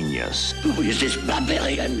 genius. Who is this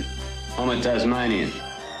barbarian? I'm a Tasmanian.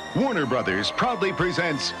 Warner Brothers proudly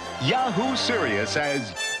presents Yahoo Serious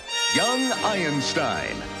as Young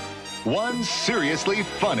Einstein. One seriously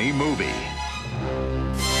funny movie.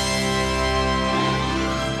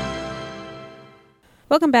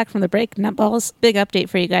 Welcome back from the break, Nutballs. Big update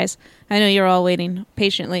for you guys. I know you're all waiting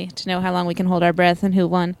patiently to know how long we can hold our breath and who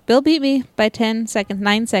won. Bill beat me by 9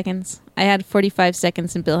 seconds. I had 45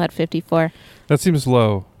 seconds and Bill had 54. That seems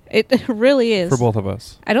low It really is. for both of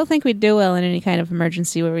us. I don't think we'd do well in any kind of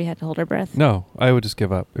emergency where we had to hold our breath. No, I would just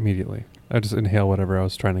give up immediately. I would just inhale whatever I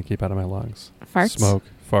was trying to keep out of my lungs. Farts? Smoke,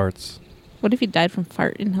 farts. What if you died from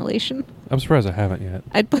fart inhalation? I'm surprised I haven't yet.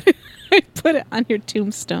 I'd put it on your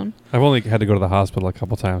tombstone. I've only had to go to the hospital a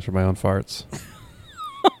couple times for my own farts.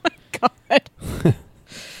 God.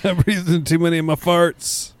 I breathed in too many of my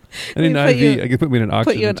farts. I need They an put IV. you- I could put me in an Put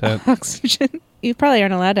oxygen you in tent. oxygen. You probably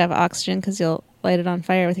aren't allowed to have oxygen because you'll light it on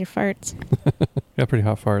fire with your farts. Got pretty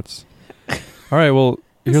hot farts. All right, well,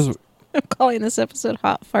 here's... I'm calling this episode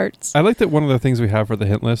Hot Farts. I like that one of the things we have for the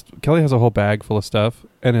hint list, Kelly has a whole bag full of stuff,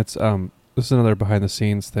 and it's... This is another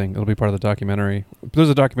behind-the-scenes thing. It'll be part of the documentary. There's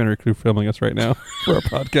a documentary crew filming us right now for our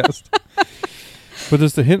podcast. But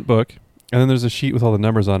there's the hint book, and then there's a sheet with all the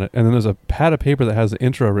numbers on it, and then there's a pad of paper that has the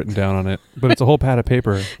intro written down on it, but it's a whole pad of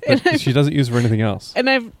paper that she doesn't use for anything else. And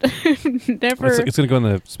I've never... It's going to go in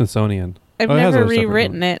the Smithsonian. I've Oh, it has never other stuff written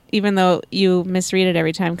rewritten on it, even though you misread it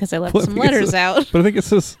every time because I left Well, I some think it letters says- out. But I think it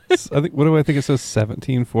says, what do I think it says?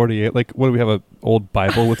 1748? Like, what do we have, an old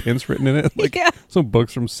Bible with hints written in it? Like, Yeah. some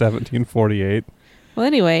books from 1748. Well,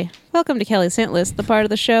 anyway, welcome to Kelly's Hint List, the part of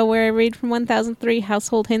the show where I read from 1003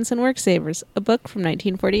 Household Hints and Work Savers, a book from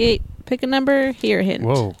 1948. Pick a number, here hint.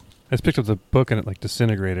 Whoa. I just picked up the book and it, like,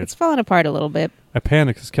 disintegrated. It's falling apart a little bit. I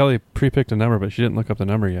panicked because Kelly pre-picked a number, but she didn't look up the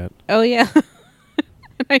number yet. Oh, yeah.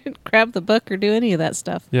 I didn't grab the book or do any of that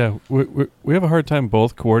stuff. Yeah, we have a hard time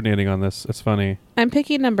both coordinating on this. It's funny. I'm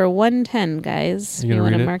picking number 110, guys. You If gonna you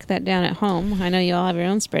want read to it? mark that down at home. I know you all have your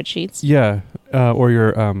own spreadsheets. Yeah, or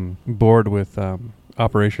you're bored with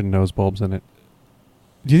Operation Nose Bulbs in it.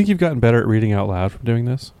 Do you think you've gotten better at reading out loud from doing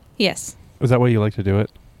this? Yes. Is that why you like to do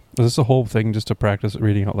it? Is this a whole thing just to practice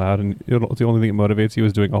reading out loud, and the only thing that motivates you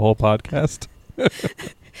is doing a whole podcast?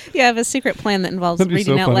 Yeah, I have a secret plan that involves That'd be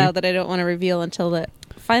reading so out funny. loud that I don't want to reveal until the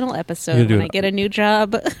final You're episode gonna do when it- I get a new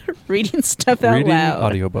job reading stuff out Reading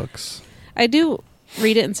loud. audiobooks. I do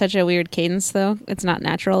read it in such a weird cadence, though. It's not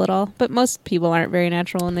natural at all. But most people aren't very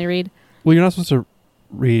natural when they read. Well, you're not supposed to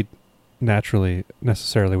read naturally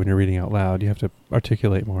necessarily when you're reading out loud. You have to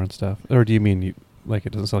articulate more and stuff. Or do you mean it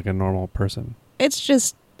doesn't sound like a normal person? It's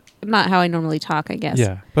just not how I normally talk, I guess.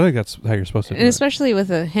 Yeah, but I think that's how you're supposed to do And it. especially with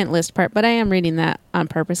the hint list part. But I am reading that on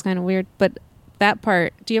purpose, kind of weird. But that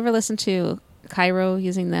part, do you ever listen to Cairo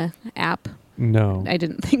using the app? No. I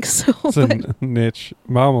didn't think so. It's But a niche.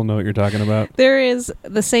 Mom will know what you're talking about. there is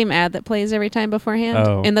the same ad that plays every time beforehand.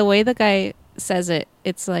 Oh. And the way the guy says it,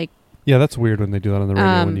 it's like, Yeah, that's weird when they do that on the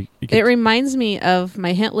radio. When you it get reminds me of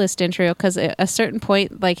my hint list intro because at a certain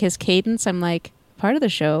point, like his cadence, I'm like, part of the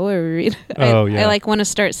show where we read. Oh, yeah. I like want to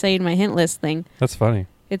start saying my hint list thing. That's funny.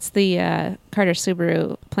 It's the Carter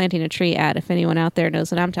Subaru planting a tree ad. If anyone out there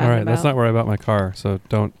knows what I'm talking All right, about. that's not where I bought my car, so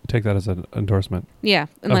don't take that as an endorsement. Yeah,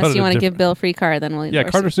 bought unless it you a want to give different- Bill a free car, then we'll. Yeah,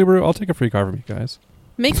 endorse Carter it. Subaru, I'll take a free car from you guys.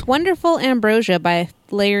 Make wonderful ambrosia by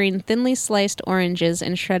layering thinly sliced oranges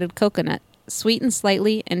and shredded coconut. Sweeten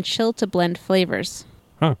slightly and chill to blend flavors.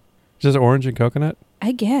 Huh. Just orange and coconut?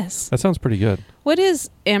 I guess. That sounds pretty good. What is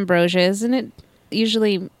ambrosia? Isn't it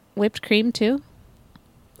usually whipped cream too?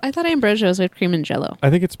 I thought ambrosia was whipped cream and Jell-O. I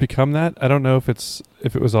think it's become that. I don't know if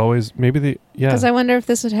it was always Because I wonder if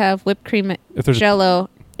this would have whipped cream, If there's Jell-O,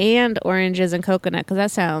 and oranges and coconut. Because that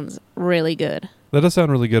sounds really good. that does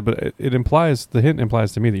sound really good, but the hint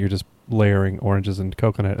implies to me that you're just layering oranges and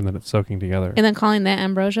coconut and then it's soaking together. And then calling that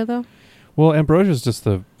ambrosia though. Well, ambrosia is just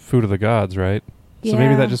the food of the gods, right? So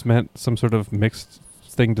maybe Yeah. that just meant some sort of mixed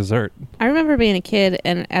thing dessert. I remember being a kid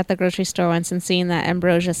and at the grocery store once and seeing that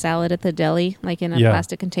ambrosia salad at the deli, like in a Yeah.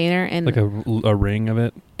 plastic container, and Like a ring of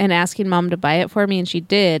it. and asking Mom to buy it for me, and she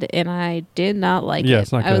did, and I did not like Yeah, it.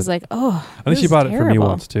 it's not I was good. like, oh, I think she bought it for me terrible.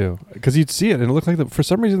 once too, because you'd see it and it looked like for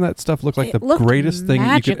some reason that stuff looked like It the looked greatest thing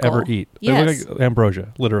you could ever magical. eat. Yes. It looked like ambrosia,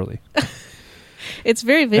 literally. It's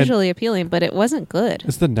very visually appealing, but it wasn't good.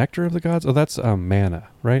 It's the nectar of the gods. Oh, that's manna,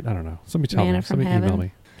 right? I don't know. Somebody tell Manna me. from Somebody email heaven.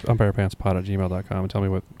 me. UmpirePantsPod@gmail.com and tell me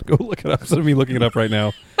what. Go look it up. Instead of me looking it up right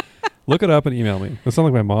now, look it up and email me. That sounds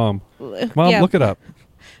like my mom. Mom, Yeah. look it up.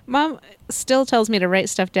 Mom still tells me to write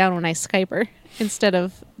stuff down when I Skype her instead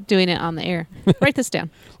of doing it on the air. Write this down.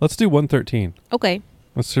 Let's do 113. Okay.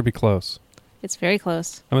 This should be close. It's very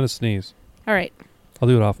close. I'm going to sneeze. All right. I'll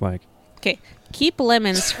do it off mic. Okay. Keep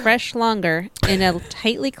lemons fresh longer in a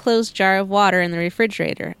tightly closed jar of water in the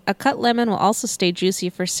refrigerator. A cut lemon will also stay juicy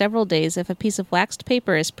for several days if a piece of waxed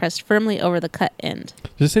paper is pressed firmly over the cut end.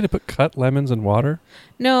 Did it say to put cut lemons in water?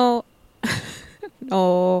 No.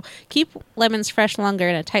 No. Keep lemons fresh longer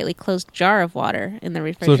in a tightly closed jar of water in the So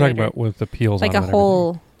refrigerator. they're talking about with the peels like on a it and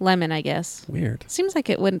whole lemon, I guess. everything. Weird. Seems like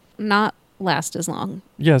it would not last as long.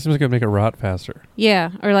 Yeah, it seems like it would make it rot faster.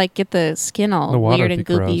 Yeah, or like get the skin all The water weird would and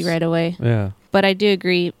be goopy gross. right away. Yeah. But I do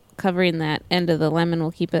agree covering that end of the lemon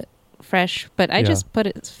will keep it fresh. But I Yeah. just put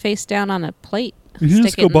it face down on a plate. You just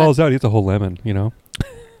stick it go in balls out, eat the whole lemon, you know?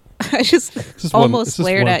 I just It's just almost it's just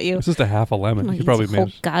glared at you. It's just a half a lemon. I'm You like, probably "It's a whole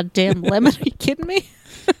manage goddamn lemon. Are you kidding me?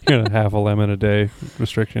 a half a lemon a day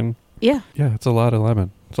restriction. Yeah. Yeah, it's a lot of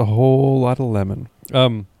lemon. It's a whole lot of lemon.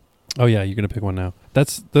 Oh yeah, you're gonna pick one now.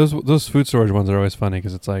 That's those food storage ones are always funny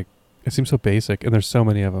because it's like it seems so basic, and there's so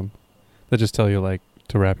many of them that just tell you like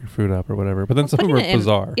to wrap your food up or whatever. But then some of them Putting are it in-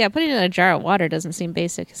 bizarre. Yeah, putting it in a jar of water doesn't seem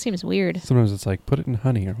basic. It seems weird. Sometimes it's like put it in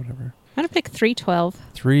honey or whatever. I'm going to pick 312.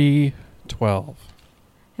 312.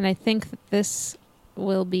 And I think that this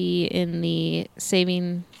will be in the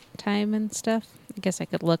saving time and stuff. I guess I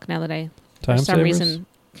could look now that I, Time for some savers? reason,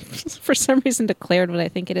 for some reason declared what I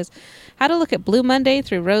think it is. How to look at Blue Monday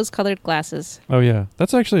through rose-colored glasses. Oh yeah,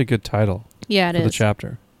 that's actually a good title Yeah, it for the is.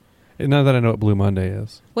 chapter. Now that I know what Blue Monday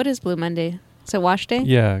is. What is Blue Monday? So wash day?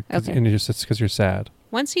 Yeah, Okay. and it's because you're sad.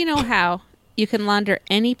 Once you know how, you can launder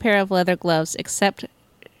any pair of leather gloves except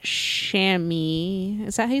chamois.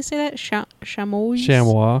 Is that how you say that? Chamois?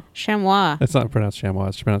 Chamois. Chamois. It's not pronounced chamois.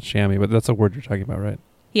 It's pronounced chamois, but that's a word you're talking about, right?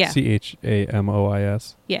 Yeah. Chamois.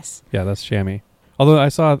 Yes. Yeah, that's chamois. Although I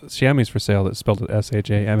saw chamois for sale that spelled it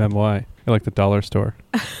SHAMMY at like the dollar store.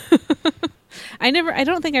 I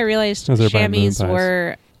don't think I realized Those are buying moon chamois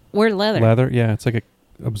pies. were leather. Leather? Yeah, it's like a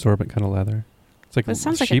absorbent kind of leather. It's like That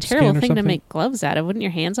sounds like a sheepskin terrible or thing to something. make gloves out of. Wouldn't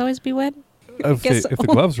your hands always be wet? If guess the so.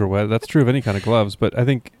 gloves were wet, that's true of any kind of gloves, but I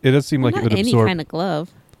think it does seem Well, like it not would any absorb. kind of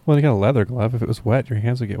glove. Well, any kind of leather glove. If it was wet, your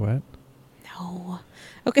hands would get wet. No.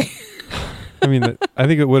 Okay. I mean, I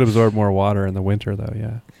think it would absorb more water in the winter, though.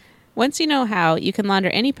 Yeah. Once you know how, you can launder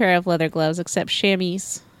any pair of leather gloves except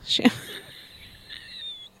chamois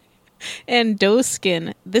and doe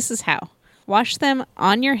skin. This is how. Wash them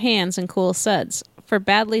on your hands in cool suds. For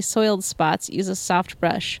badly soiled spots, use a soft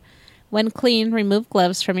brush. When clean, remove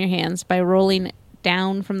gloves from your hands by rolling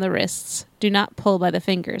down from the wrists. Do not pull by the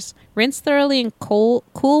fingers. Rinse thoroughly in cool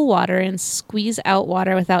water and squeeze out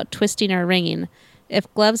water without twisting or wringing.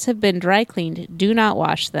 If gloves have been dry cleaned, do not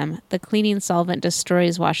wash them. The cleaning solvent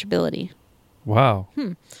destroys washability. Wow.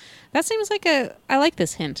 That seems like I like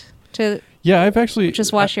this hint to Yeah, I've actually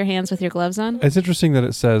just wash your hands with your gloves on. It's interesting that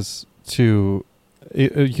it says you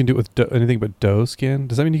can do it with anything but doe skin.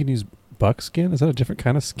 Does that mean you can use buck skin? Is that a different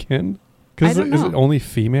kind of skin? I don't Is it know. only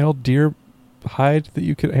female deer hide that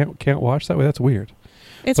you can't wash that way? That's weird.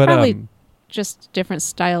 It's But, probably just different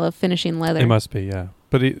style of finishing leather. It must be, yeah.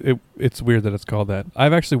 But it's weird that it's called that.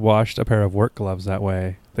 I've actually washed a pair of work gloves that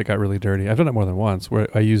way that got really dirty. I've done it more than once where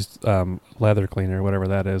I used leather cleaner, whatever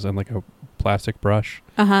that is, and like a plastic brush,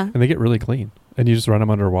 Uh-huh. and they get really clean. And you just run them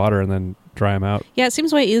under water and then dry them out. Yeah, it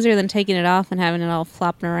seems way easier than taking it off and having it all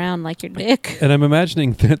flopping around like your dick. And I'm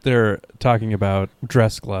imagining that they're talking about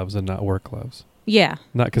dress gloves and not work gloves. Yeah.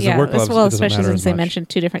 Not because Yeah, the work gloves, well, it doesn't especially matter since as they much. mentioned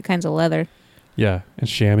two different kinds of leather. Yeah, and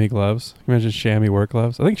chamois gloves. Can you imagine chamois work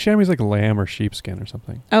gloves? I think chamois is like lamb or sheepskin or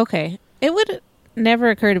something. Okay. It would never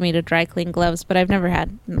occur to me to dry clean gloves, but I've never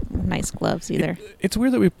had nice gloves either. It's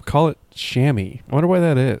weird that we call it chamois. I wonder why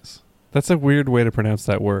that is. That's a weird way to pronounce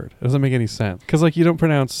that word. It doesn't make any sense. Because, like, you don't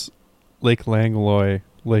pronounce Lake Langlois,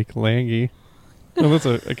 Lake Langy. No, I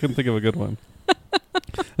couldn't think of a good one.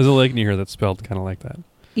 There's a lake near here that's spelled kind of like that.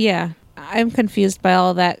 Yeah. I'm confused by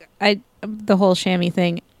all that. The whole chamois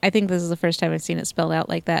thing. I think this is the first time I've seen it spelled out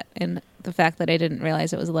like that, and the fact that I didn't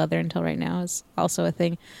realize it was leather until right now is also a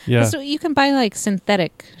thing. Yeah. So you can buy like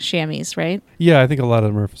synthetic chamois, right? Yeah, I think a lot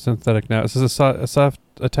of them are synthetic now. This is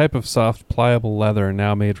a type of soft, pliable leather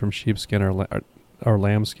now made from sheepskin or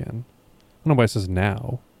lambskin. I don't know why it says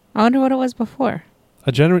now. I wonder what it was before.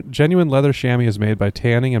 A genuine leather chamois is made by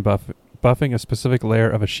tanning and buffing a specific layer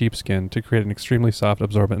of a sheepskin to create an extremely soft,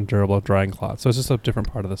 absorbent, and durable drying cloth. So it's just a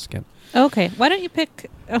different part of the skin. Okay, why don't you pick...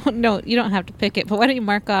 Oh, no, you don't have to pick it, but why don't you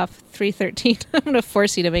mark off 313? I'm going to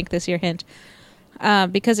force you to make this your hint.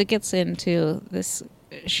 Because it gets into this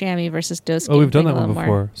chamois versus doe skin Oh, we've done thing that a one little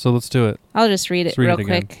before, more. so let's do it. I'll just read it Let's read real it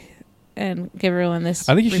again. quick. and give everyone this.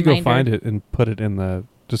 I think you should go reminder. find it and put it in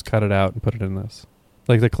just cut it out and put it in this.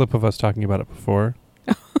 Like the clip of us talking about it before.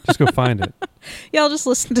 Just go find it. Yeah, I'll just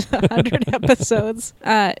listen to 100 episodes.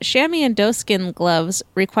 Chamois and doeskin gloves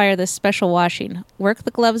require this special washing. Work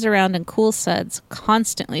the gloves around in cool suds,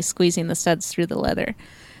 constantly squeezing the suds through the leather.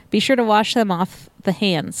 Be sure to wash them off the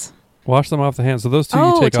hands. Wash them off the hands. So those two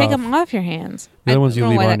you take off. Them off your hands. The other ones you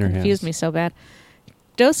leave on your hands. I don't know why that confused me so bad.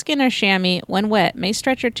 Doeskin or chamois, when wet, may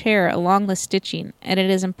stretch or tear along the stitching, and it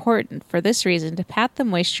is important for this reason to pat the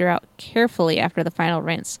moisture out carefully after the final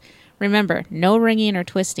rinse. Remember, no wringing or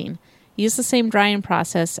twisting. Use the same drying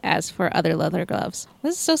process as for other leather gloves.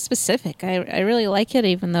 This is so specific. I really like it,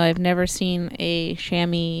 even though I've never seen a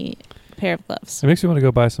chamois pair of gloves. It makes me want to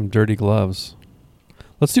go buy some dirty gloves.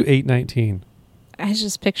 Let's do 819. I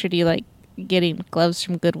just pictured you like getting gloves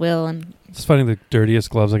from Goodwill and Just finding the dirtiest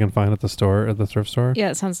gloves I can find at the store, at the thrift store. yeah,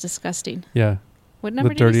 it sounds disgusting. Yeah. What number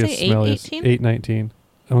The did you dirtiest, say? smelliest. 818? 819.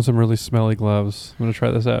 I want some really smelly gloves. I'm going to try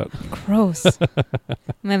this out. Gross.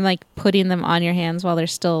 And then like putting them on your hands while they're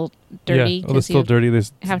still dirty. Yeah. Oh, they're still dirty.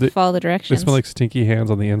 Have to follow the They directions. smell like stinky hands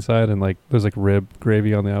on the inside and like there's like rib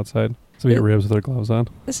gravy on the outside. Somebody get ribs with their gloves on.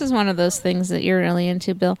 This is one of those things that you're really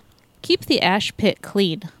into, Bill. Keep the ash pit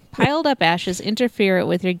clean. Piled up ashes interfere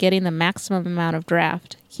with your getting the maximum amount of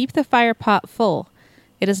draft. Keep the fire pot full.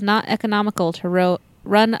 It is not economical to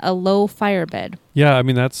run a low fire bed. Yeah, I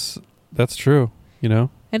mean that's true. You know,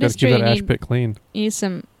 It gotta is keep true. that ash pit clean. You need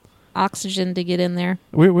some oxygen to get in there.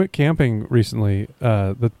 We went camping recently.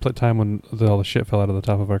 Time when all the shit fell out of the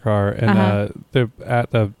top of our car, and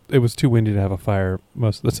it was too windy to have a fire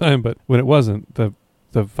most of the time. But when it wasn't, the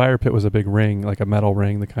fire pit was a big ring, like a metal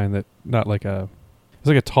ring, the kind that it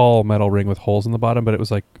was like a tall metal ring with holes in the bottom, but it was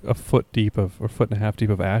like a foot and a half deep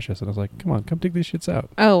of ashes. And I was like, come dig these shits out.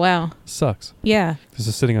 Oh, wow. Sucks. Yeah. This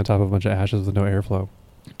is sitting on top of a bunch of ashes with no airflow.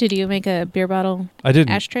 Did you make a beer bottle I didn't.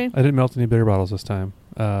 ashtray? I didn't melt any beer bottles this time.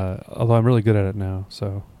 Although I'm really good at it now,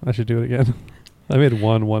 so I should do it again. I made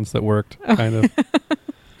one once that worked, kind of.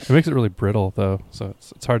 It makes it really brittle, though, so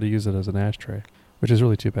it's hard to use it as an ashtray, which is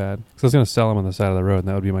really too bad. Because I was going to sell them on the side of the road, and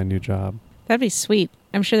that would be my new job. That'd be sweet.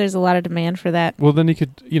 I'm sure there's a lot of demand for that. Well, then you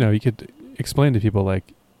could explain to people,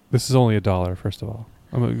 like, this is only $1, first of all.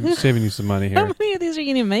 I'm saving you some money How here. many of these are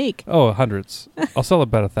you going to make? Oh, hundreds. I'll sell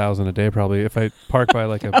about 1,000 a day, probably. If I park by,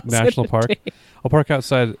 like, a national park. I'll park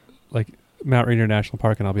outside, like, Mount Rainier National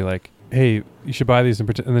Park, and I'll be like, hey, you should buy these, and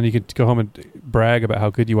then you could go home and brag about how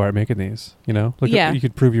good you are at making these, you know? Yeah. You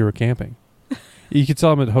could prove you were camping. You could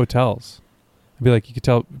sell them at hotels. I'd be like, you could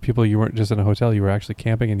tell people you weren't just in a hotel, you were actually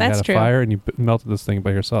camping, and you That's had a true. fire, and you melted this thing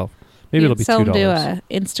by yourself. Maybe it'll be $2. Sell them to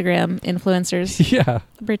Instagram influencers. Yeah.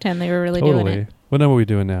 Pretend they were really Totally. doing it. What number are we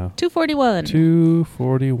doing now? 241.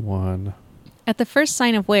 241. At the first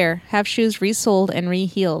sign of wear, have shoes resoled and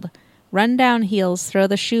reheeled. Run down heels throw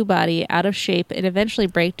the shoe body out of shape and eventually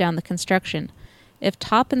break down the construction. If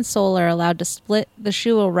top and sole are allowed to split, the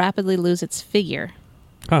shoe will rapidly lose its figure.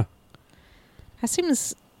 Huh. That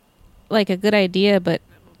seems like a good idea, but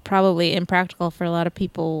probably impractical for a lot of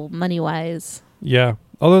people money-wise. Yeah.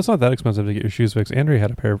 Although it's not that expensive to get your shoes fixed. Andrea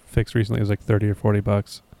had a pair fixed recently. It was like $30 or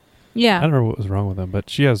 $40. Yeah. I don't remember what was wrong with them, but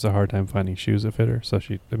she has a hard time finding shoes that fit her, so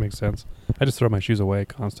it makes sense. I just throw my shoes away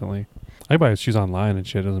constantly. I buy shoes online and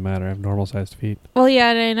shit. It doesn't matter. I have normal-sized feet. Well,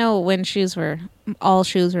 yeah, and I know when all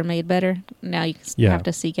shoes were made better. Now you have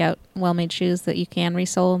to seek out well-made shoes that you can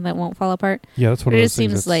resole and that won't fall apart. Yeah, that's one But of it those just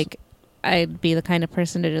things. seems like I'd be the kind of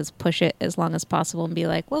person to just push it as long as possible and be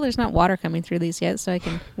like, well, there's not water coming through these yet, so I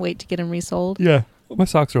can wait to get them resoled. Yeah. Well, my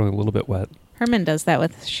socks are only a little bit wet. Herman does that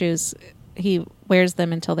with shoes. He wears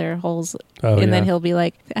them until there are holes, Oh, and yeah. then he'll be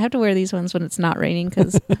like, I have to wear these ones when it's not raining,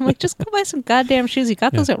 because I'm like, just go buy some goddamn shoes. You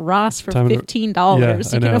got those at Ross for $15. Yeah, You I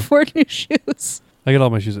can know. afford new shoes. I get all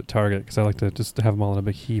my shoes at Target because I like to just have them all in a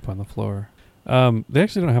big heap on the floor. They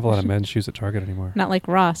actually don't have a lot of men's shoes at Target anymore. Not like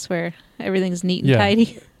Ross, where everything's neat and Yeah.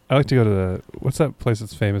 tidy. I like to go to what's that place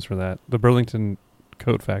that's famous for that? The Burlington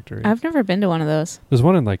Coat Factory. I've never been to one of those. There's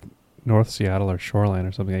one in like North Seattle or Shoreline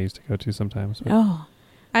or something I used to go to sometimes. But Oh.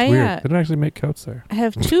 it's weird. They don't actually make coats there. I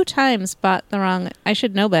have 2 times bought the wrong... I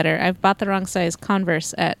should know better. I've bought the wrong size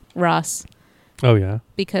Converse at Ross Oh, yeah?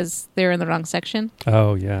 because they're in the wrong section.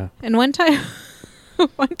 Oh, yeah. And one time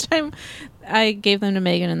I gave them to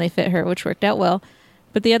Megan and they fit her, which worked out well.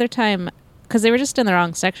 But the other time, because they were just in the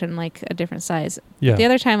wrong section, like a different size. Yeah. The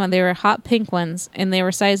other time they were hot pink ones and they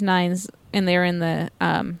were size 9s and they were in the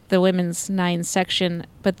women's 9 section,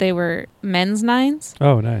 but they were men's 9s.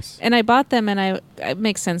 Oh, nice. And I bought them, and it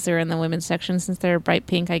makes sense they were in the women's section since they're bright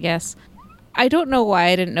pink, I guess. I don't know why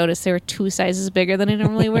I didn't notice they were 2 sizes bigger than I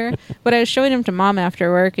normally wear, but I was showing them to Mom after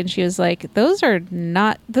work, and she was like, those are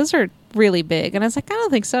really big. And I was like, I don't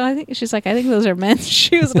think so. She's like, I think those are men's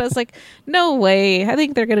shoes. And I was like, no way. I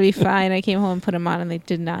think they're going to be fine. I came home and put them on, and they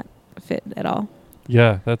did not fit at all.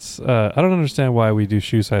 Yeah, that's. I don't understand why we do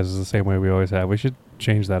shoe sizes the same way we always have. We should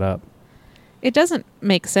change that up. It doesn't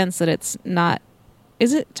make sense that it's not.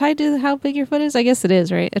 Is it tied to how big your foot is? I guess it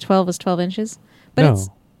is, right? A 12 is 12 inches. But No. it's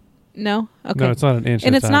no. Okay. No, it's not an inch.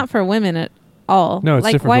 And at a it's time. not for women at all. No, it's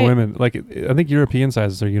like, different why, for women. Like I think European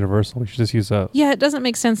sizes are universal. We should just use those. Yeah, it doesn't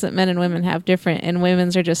make sense that men and women have different, and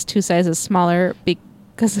women's are just 2 sizes smaller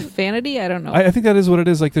because of vanity. I don't know. I think that is what it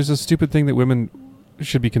is. Like there's a stupid thing that women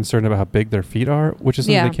should be concerned about how big their feet are, which is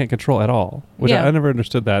something Yeah. they can't control at all. Which Yeah. I never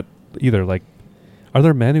understood that either. Like, are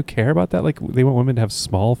there men who care about that? Like they want women to have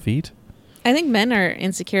small feet? I think men are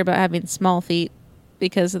insecure about having small feet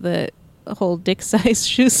because of the whole dick size,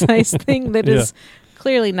 shoe size thing that Yeah. is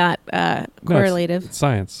clearly not correlative. It's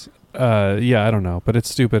science. Yeah, I don't know, but it's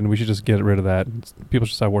stupid, and we should just get rid of that. People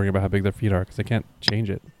should stop worrying about how big their feet are because they can't change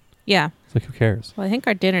it. Yeah. It's like, who cares? Well, I think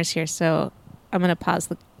our dinner's here, so I'm going to pause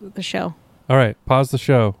the show. All right, pause the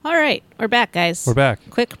show. All right. We're back, guys. We're back.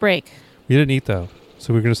 Quick break. We didn't eat though,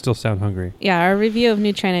 so we're gonna still sound hungry. Yeah, our review of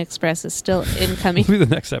New China Express is still incoming. It'll be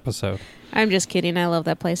the next episode. I'm just kidding. I love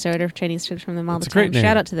that place. I order Chinese food from them all It's the a great time. name.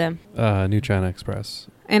 Shout out to them. New China Express.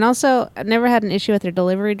 And also, I've never had an issue with their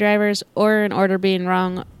delivery drivers or an order being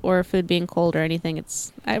wrong or food being cold or anything.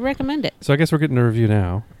 I recommend it. So I guess we're getting a review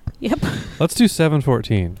now. Yep. Let's do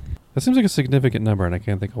 714. That seems like a significant number, and I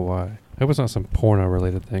can't think of why. I hope it's not some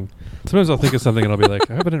porno-related thing. Sometimes I'll think of something, and I'll be like,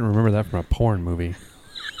 I hope I didn't remember that from a porn movie.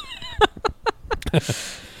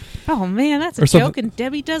 Oh, man, that's Or a something- joke, and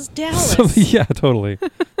Debbie Does Dallas. Yeah, totally.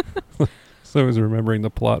 So I was remembering the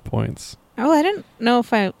plot points. Oh, I didn't know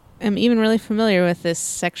if I am even really familiar with this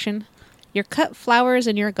section. Your cut flowers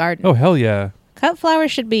in your garden. Oh, hell yeah. Cut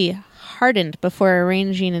flowers should be hardened before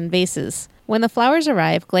arranging in vases. When the flowers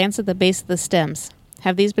arrive, glance at the base of the stems.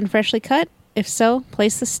 Have these been freshly cut? If so,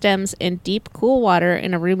 place the stems in deep, cool water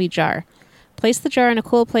in a roomy jar. Place the jar in a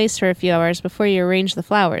cool place for a few hours before you arrange the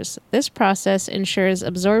flowers. This process ensures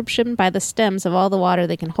absorption by the stems of all the water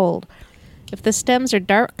they can hold. If the stems are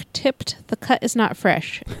dark-tipped, the cut is not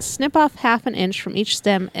fresh. Snip off 1/2 inch from each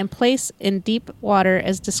stem and place in deep water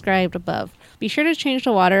as described above. Be sure to change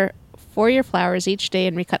the water for your flowers each day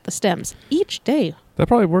and recut the stems. Each day. That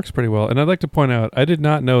probably works pretty well. And I'd like to point out, I did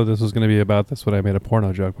not know this was going to be about this when I made a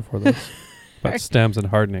porno joke before this. About stems and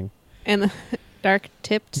hardening. And the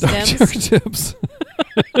dark-tipped stems. Dark tips.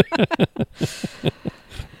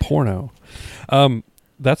 Porno.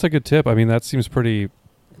 That's a good tip. I mean, that seems pretty...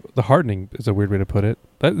 The hardening is a weird way to put it.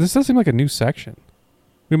 This does seem like a new section.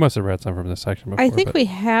 We must have read some from this section before. I think we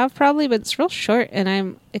have probably, but it's real short, and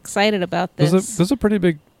I'm excited about this. There's a pretty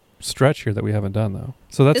big stretch here that we haven't done, though.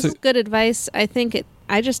 So that's This is good advice. I think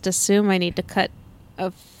I just assume I need to cut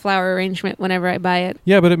a flower arrangement whenever I buy it.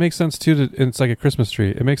 Yeah, but it makes sense, too. It's like a Christmas tree.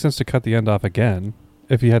 It makes sense to cut the end off again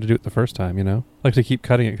if you had to do it the first time, you know? Like to keep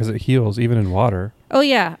cutting it because it heals even in water. Oh,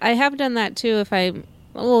 yeah. I have done that, too.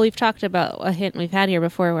 Well, we've talked about a hint we've had here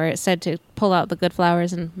before where it said to pull out the good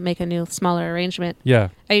flowers and make a new, smaller arrangement. Yeah.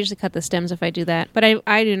 I usually cut the stems if I do that. But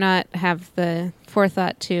I do not have the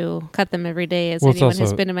forethought to cut them every day, as anyone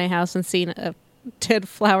has been to my house and seen a dead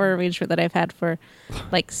flower arrangement that I've had for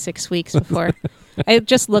like 6 weeks before. I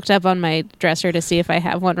just looked up on my dresser to see if I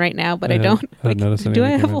have one right now, but I don't. I didn't notice do I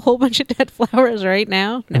anything have came a in. whole bunch of dead flowers right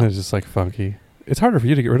now? And No. it's just like funky. It's harder for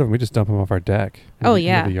you to get rid of them. We just dump them off our deck. Oh, in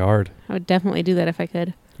yeah. the yard. I would definitely do that if I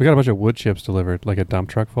could. We got a bunch of wood chips delivered, like a dump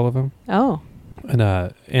truck full of them. Oh. And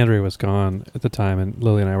Andrea was gone at the time, and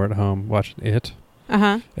Lily and I were at home watching it.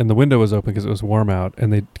 Uh-huh. And the window was open because it was warm out.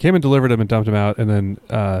 And they came and delivered them and dumped them out. And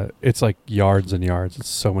then it's like yards and yards. It's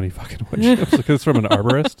so many fucking wood chips. Because it's from an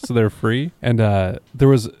arborist, so they're free. And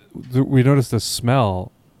we noticed this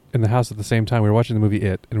smell in the house at the same time. We were watching the movie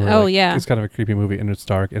It. And we're yeah. It's kind of a creepy movie, and it's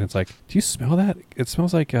dark. And it's like, do you smell that? It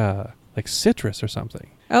smells like citrus or something.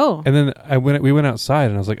 Oh. And then we went outside,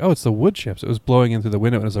 and I was like, oh, it's the wood chips. It was blowing in through the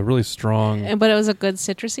window, and it was a really strong... But it was a good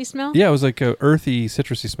citrusy smell? Yeah, it was like a earthy,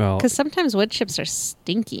 citrusy smell. Because sometimes wood chips are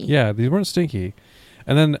stinky. Yeah, these weren't stinky.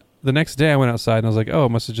 And then the next day I went outside, and I was like, oh, it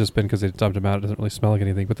must have just been because they dumped them out. It doesn't really smell like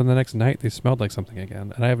anything. But then the next night, they smelled like something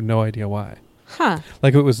again, and I have no idea why. Huh.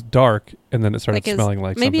 Like it was dark, and then it started smelling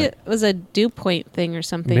like maybe something. Maybe it was a dew point thing or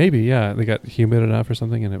something. Maybe, yeah. They got humid enough or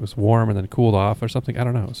something, and it was warm and then cooled off or something. I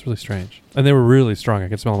don't know. It was really strange. And they were really strong. I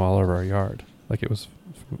could smell them all over our yard. Like it was...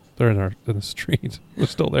 They're in the street. They're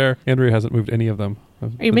still there. Andrea hasn't moved any of them.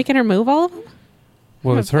 Are you making her move all of them?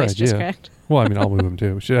 Well, it's her voice just idea. cracked. Well, I mean, I'll move them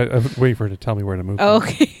too. I'm waiting for her to tell me where to move them. Oh,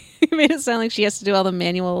 okay. You made it sound like she has to do all the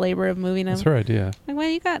manual labor of moving them. It's her idea. Like, well,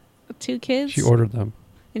 you got 2 kids. She ordered them.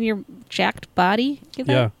 in your jacked body. Get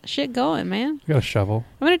that shit going, man. I got a shovel.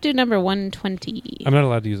 I'm going to do number 120. I'm not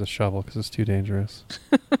allowed to use a shovel because it's too dangerous.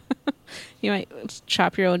 You might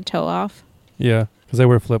chop your own toe off. Yeah, because I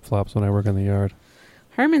wear flip-flops when I work in the yard.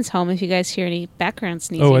 Herman's home if you guys hear any background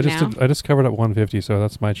sneezing I just covered up 150, so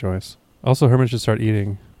that's my choice. Also, Herman should start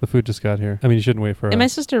eating. The food just got here. I mean, you shouldn't wait for Am I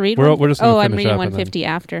supposed to read we're just gonna I'm finish reading up 150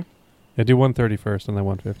 after. Yeah, do 130 first and then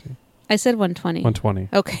 150. I said 120. 120.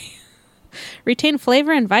 Okay. Retain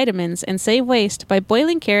flavor and vitamins and save waste by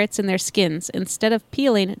boiling carrots in their skins. Instead of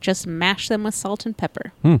peeling, just mash them with salt and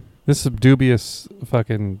pepper. This is dubious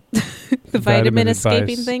fucking the vitamin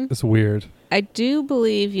escaping advice. thing? It's weird. I do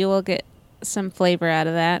believe you will get some flavor out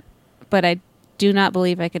of that, but I do not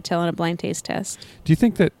believe I could tell in a blind taste test. Do you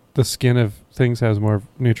think that the skin of things has more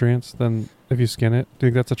nutrients than if you skin it? Do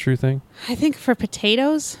you think that's a true thing? I think for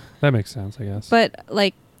potatoes. That makes sense, I guess. But does I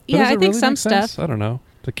it think really some make sense? stuff. I don't know.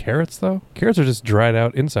 The carrots, though? Carrots are just dried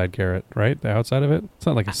out inside carrot, right? The outside of it? It's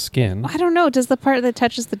not like a skin. I don't know. Does the part that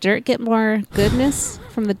touches the dirt get more goodness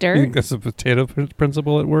from the dirt? You think that's a potato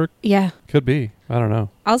principle at work? Yeah. Could be. I don't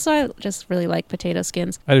know. Also, I just really like potato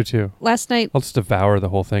skins. I do too. Last night, I'll just devour the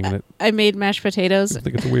whole thing. I made mashed potatoes. I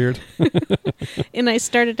think it's weird. And I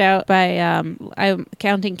started out by I'm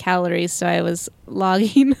counting calories, so I was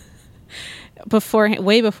logging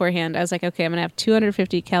way beforehand. I was like, okay, I'm going to have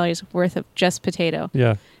 250 calories worth of just potato.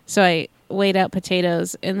 Yeah. So I weighed out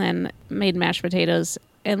potatoes and then made mashed potatoes.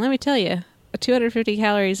 And let me tell you, 250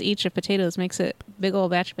 calories each of potatoes makes a big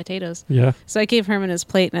old batch of potatoes. Yeah. So I gave Herman his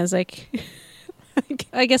plate, and I was like,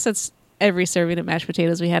 I guess that's every serving of mashed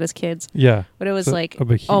potatoes we had as kids. Yeah. But it was So like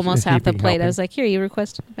a almost half the heaping plate. helping. I was like, here, you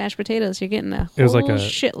request mashed potatoes. You're getting a It was whole like a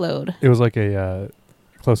shitload. It was like a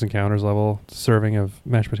Close Encounters level serving of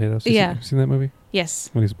mashed potatoes. Yeah. Have you seen that movie?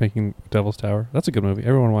 Yes. When he's making Devil's Tower. That's a good movie.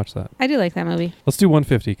 Everyone watch that. I do like that movie. Let's do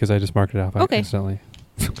 150 because I just marked it off Okay. accidentally.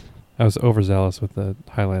 I was overzealous with the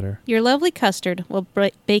highlighter. Your lovely custard will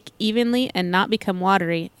bake evenly and not become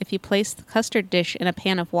watery if you place the custard dish in a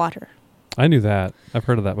pan of water. I knew that. I've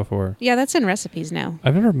heard of that before. Yeah, that's in recipes now.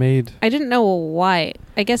 I've never made... I didn't know why.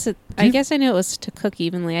 I guess I knew it was to cook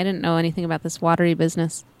evenly. I didn't know anything about this watery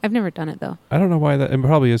business. I've never done it, though. I don't know why that... It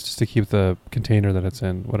probably is just to keep the container that it's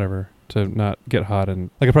in, whatever, to not get hot.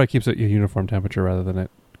 And like it probably keeps it a uniform temperature rather than it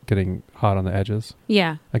getting hot on the edges.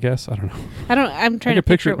 Yeah. I guess. I don't know. I'm trying I to can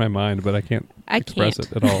picture it in my mind, but I can't express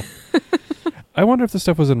it at all. I wonder if this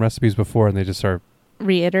stuff was in recipes before and they just are...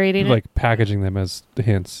 reiterating like packaging them as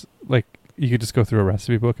hints. Like you could just go through a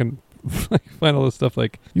recipe book and like find all this stuff.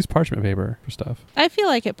 Like use parchment paper for stuff. I feel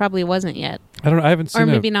like it probably wasn't yet. I don't know. I haven't seen. Or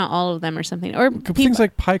maybe not all of them or something. Or things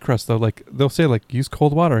like pie crust though. Like they'll say like use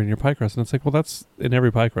cold water in your pie crust, and it's like, well, that's in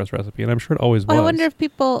every pie crust recipe, and I'm sure it always was. I wonder if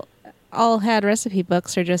people all had recipe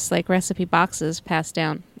books or just like recipe boxes passed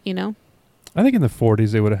down. You know. I think in the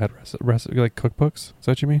 40s they would have had like cookbooks. Is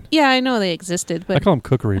that what you mean? Yeah, I know they existed, but I call them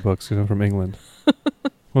cookery books because I'm from England.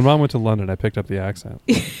 When Mom went to London, I picked up the accent.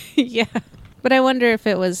 Yeah. But I wonder if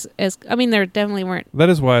it was as... I mean, there definitely weren't... That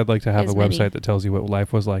is why I'd like to have a as many. website that tells you what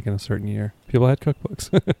life was like in a certain year. People had cookbooks.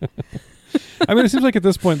 I mean, it seems like at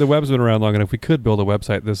this point the web's been around long enough. We could build a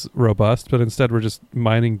website this robust, but instead we're just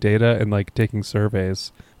mining data and like taking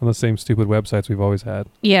surveys on the same stupid websites we've always had.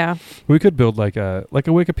 Yeah. We could build like a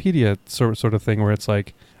Wikipedia sort of thing where it's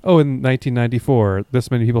like, oh, in 1994, this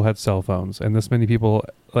many people had cell phones, and this many people,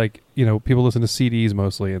 like, you know, people listen to CDs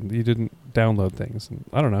mostly, and you didn't download things. And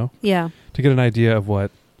I don't know. Yeah. To get an idea of what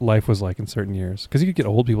life was like in certain years. Because you could get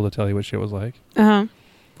old people to tell you what shit was like. Uh-huh.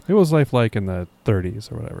 What was life like in the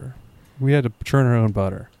 30s or whatever? We had to churn our own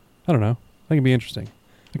butter. I don't know. I think it'd be interesting.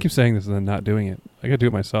 I keep saying this and then not doing it. I got to do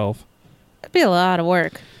it myself. It'd be a lot of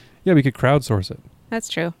work. Yeah, we could crowdsource it. That's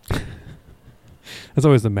true. That's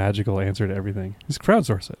always the magical answer to everything. Just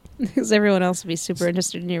crowdsource it. Because everyone else would be super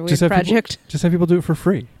interested in your weird Just have project. Just have people do it for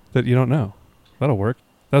free that you don't know. That'll work.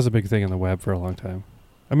 That was a big thing on the web for a long time.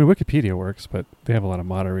 I mean, Wikipedia works, but they have a lot of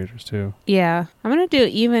moderators too. Yeah. I'm going to do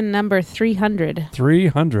even number 300.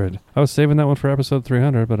 300. I was saving that one for episode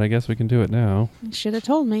 300, but I guess we can do it now. You should have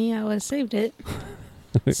told me. I would have saved it.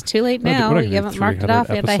 It's too late We're not now. gonna You do haven't marked it 300 off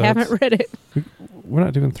yet. I haven't read it. We're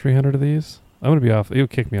not doing 300 of these. I'm going to be off. You'll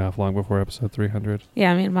kick me off long before episode 300.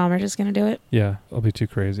 Yeah, me and Mom are just going to do it. Yeah, I'll be too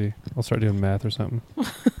crazy. I'll start doing math or something.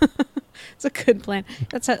 It's a good plan.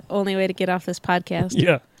 That's the only way to get off this podcast.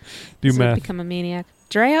 Yeah. Do So math. become a maniac.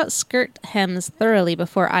 Dry out skirt hems thoroughly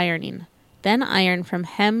before ironing. Then iron from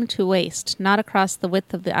hem to waist, not across the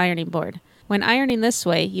width of the ironing board. When ironing this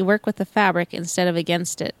way, you work with the fabric instead of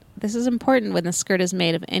against it. This is important when the skirt is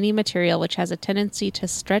made of any material which has a tendency to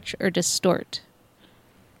stretch or distort.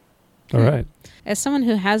 All right. As someone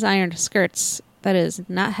who has ironed skirts, that is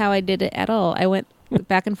not how I did it at all. I went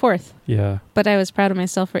back and forth. Yeah. But I was proud of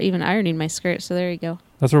myself for even ironing my skirt, so there you go.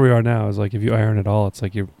 That's where we are now. Is like if you iron it all, it's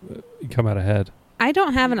like you come out ahead. I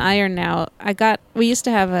don't have an iron now. We used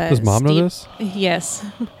to have a... Does Mom know this? Yes.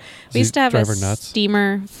 Does We used to have a drive her nuts?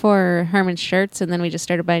 steamer for Herman's shirts, and then we just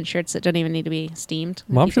started buying shirts that don't even need to be steamed.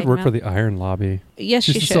 Mom should work for the iron lobby. Yes,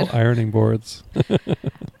 She she should should. sell ironing boards.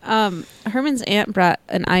 Herman's aunt brought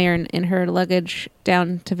an iron in her luggage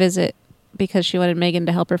down to visit because she wanted Megan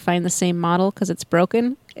to help her find the same model because it's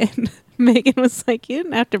broken. And Megan was like, you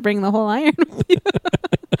didn't have to bring the whole iron with you.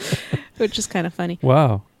 Which is kind of funny.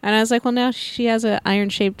 Wow. And I was like, well, now she has an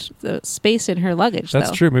iron-shaped space in her luggage, That's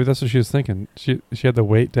though. true. Maybe that's what she was thinking. She had the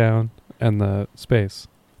weight down and the space.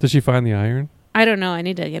 Did she find the iron? I don't know. I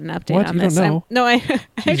need to get an update What? on You this. don't know? No, I Jesus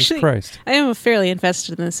actually... Christ. I am fairly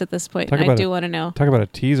invested in this at this point. Talk And I about do want to know. Talk about a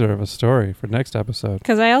teaser of a story for next episode.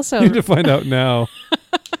 Because I also... You need to find out now.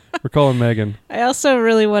 We're calling Megan. I also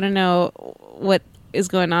really want to know what is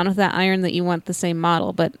going on with that iron that you want the same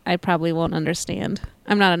model, but I probably won't understand.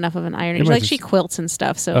 I'm not enough of an iron. It might Like, she quilts and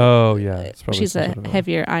stuff, so Oh, yeah. It's probably she's some a sort of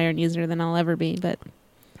heavier iron user than I'll ever be. But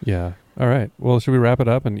Yeah. All right. Well, should we wrap it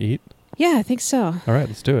up and eat? yeah, I think so. All right.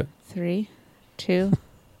 Let's do it. 3, 2,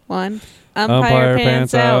 1. Umpire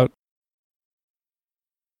pants out.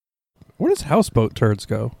 Where does houseboat turds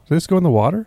go? Do they just go in the water?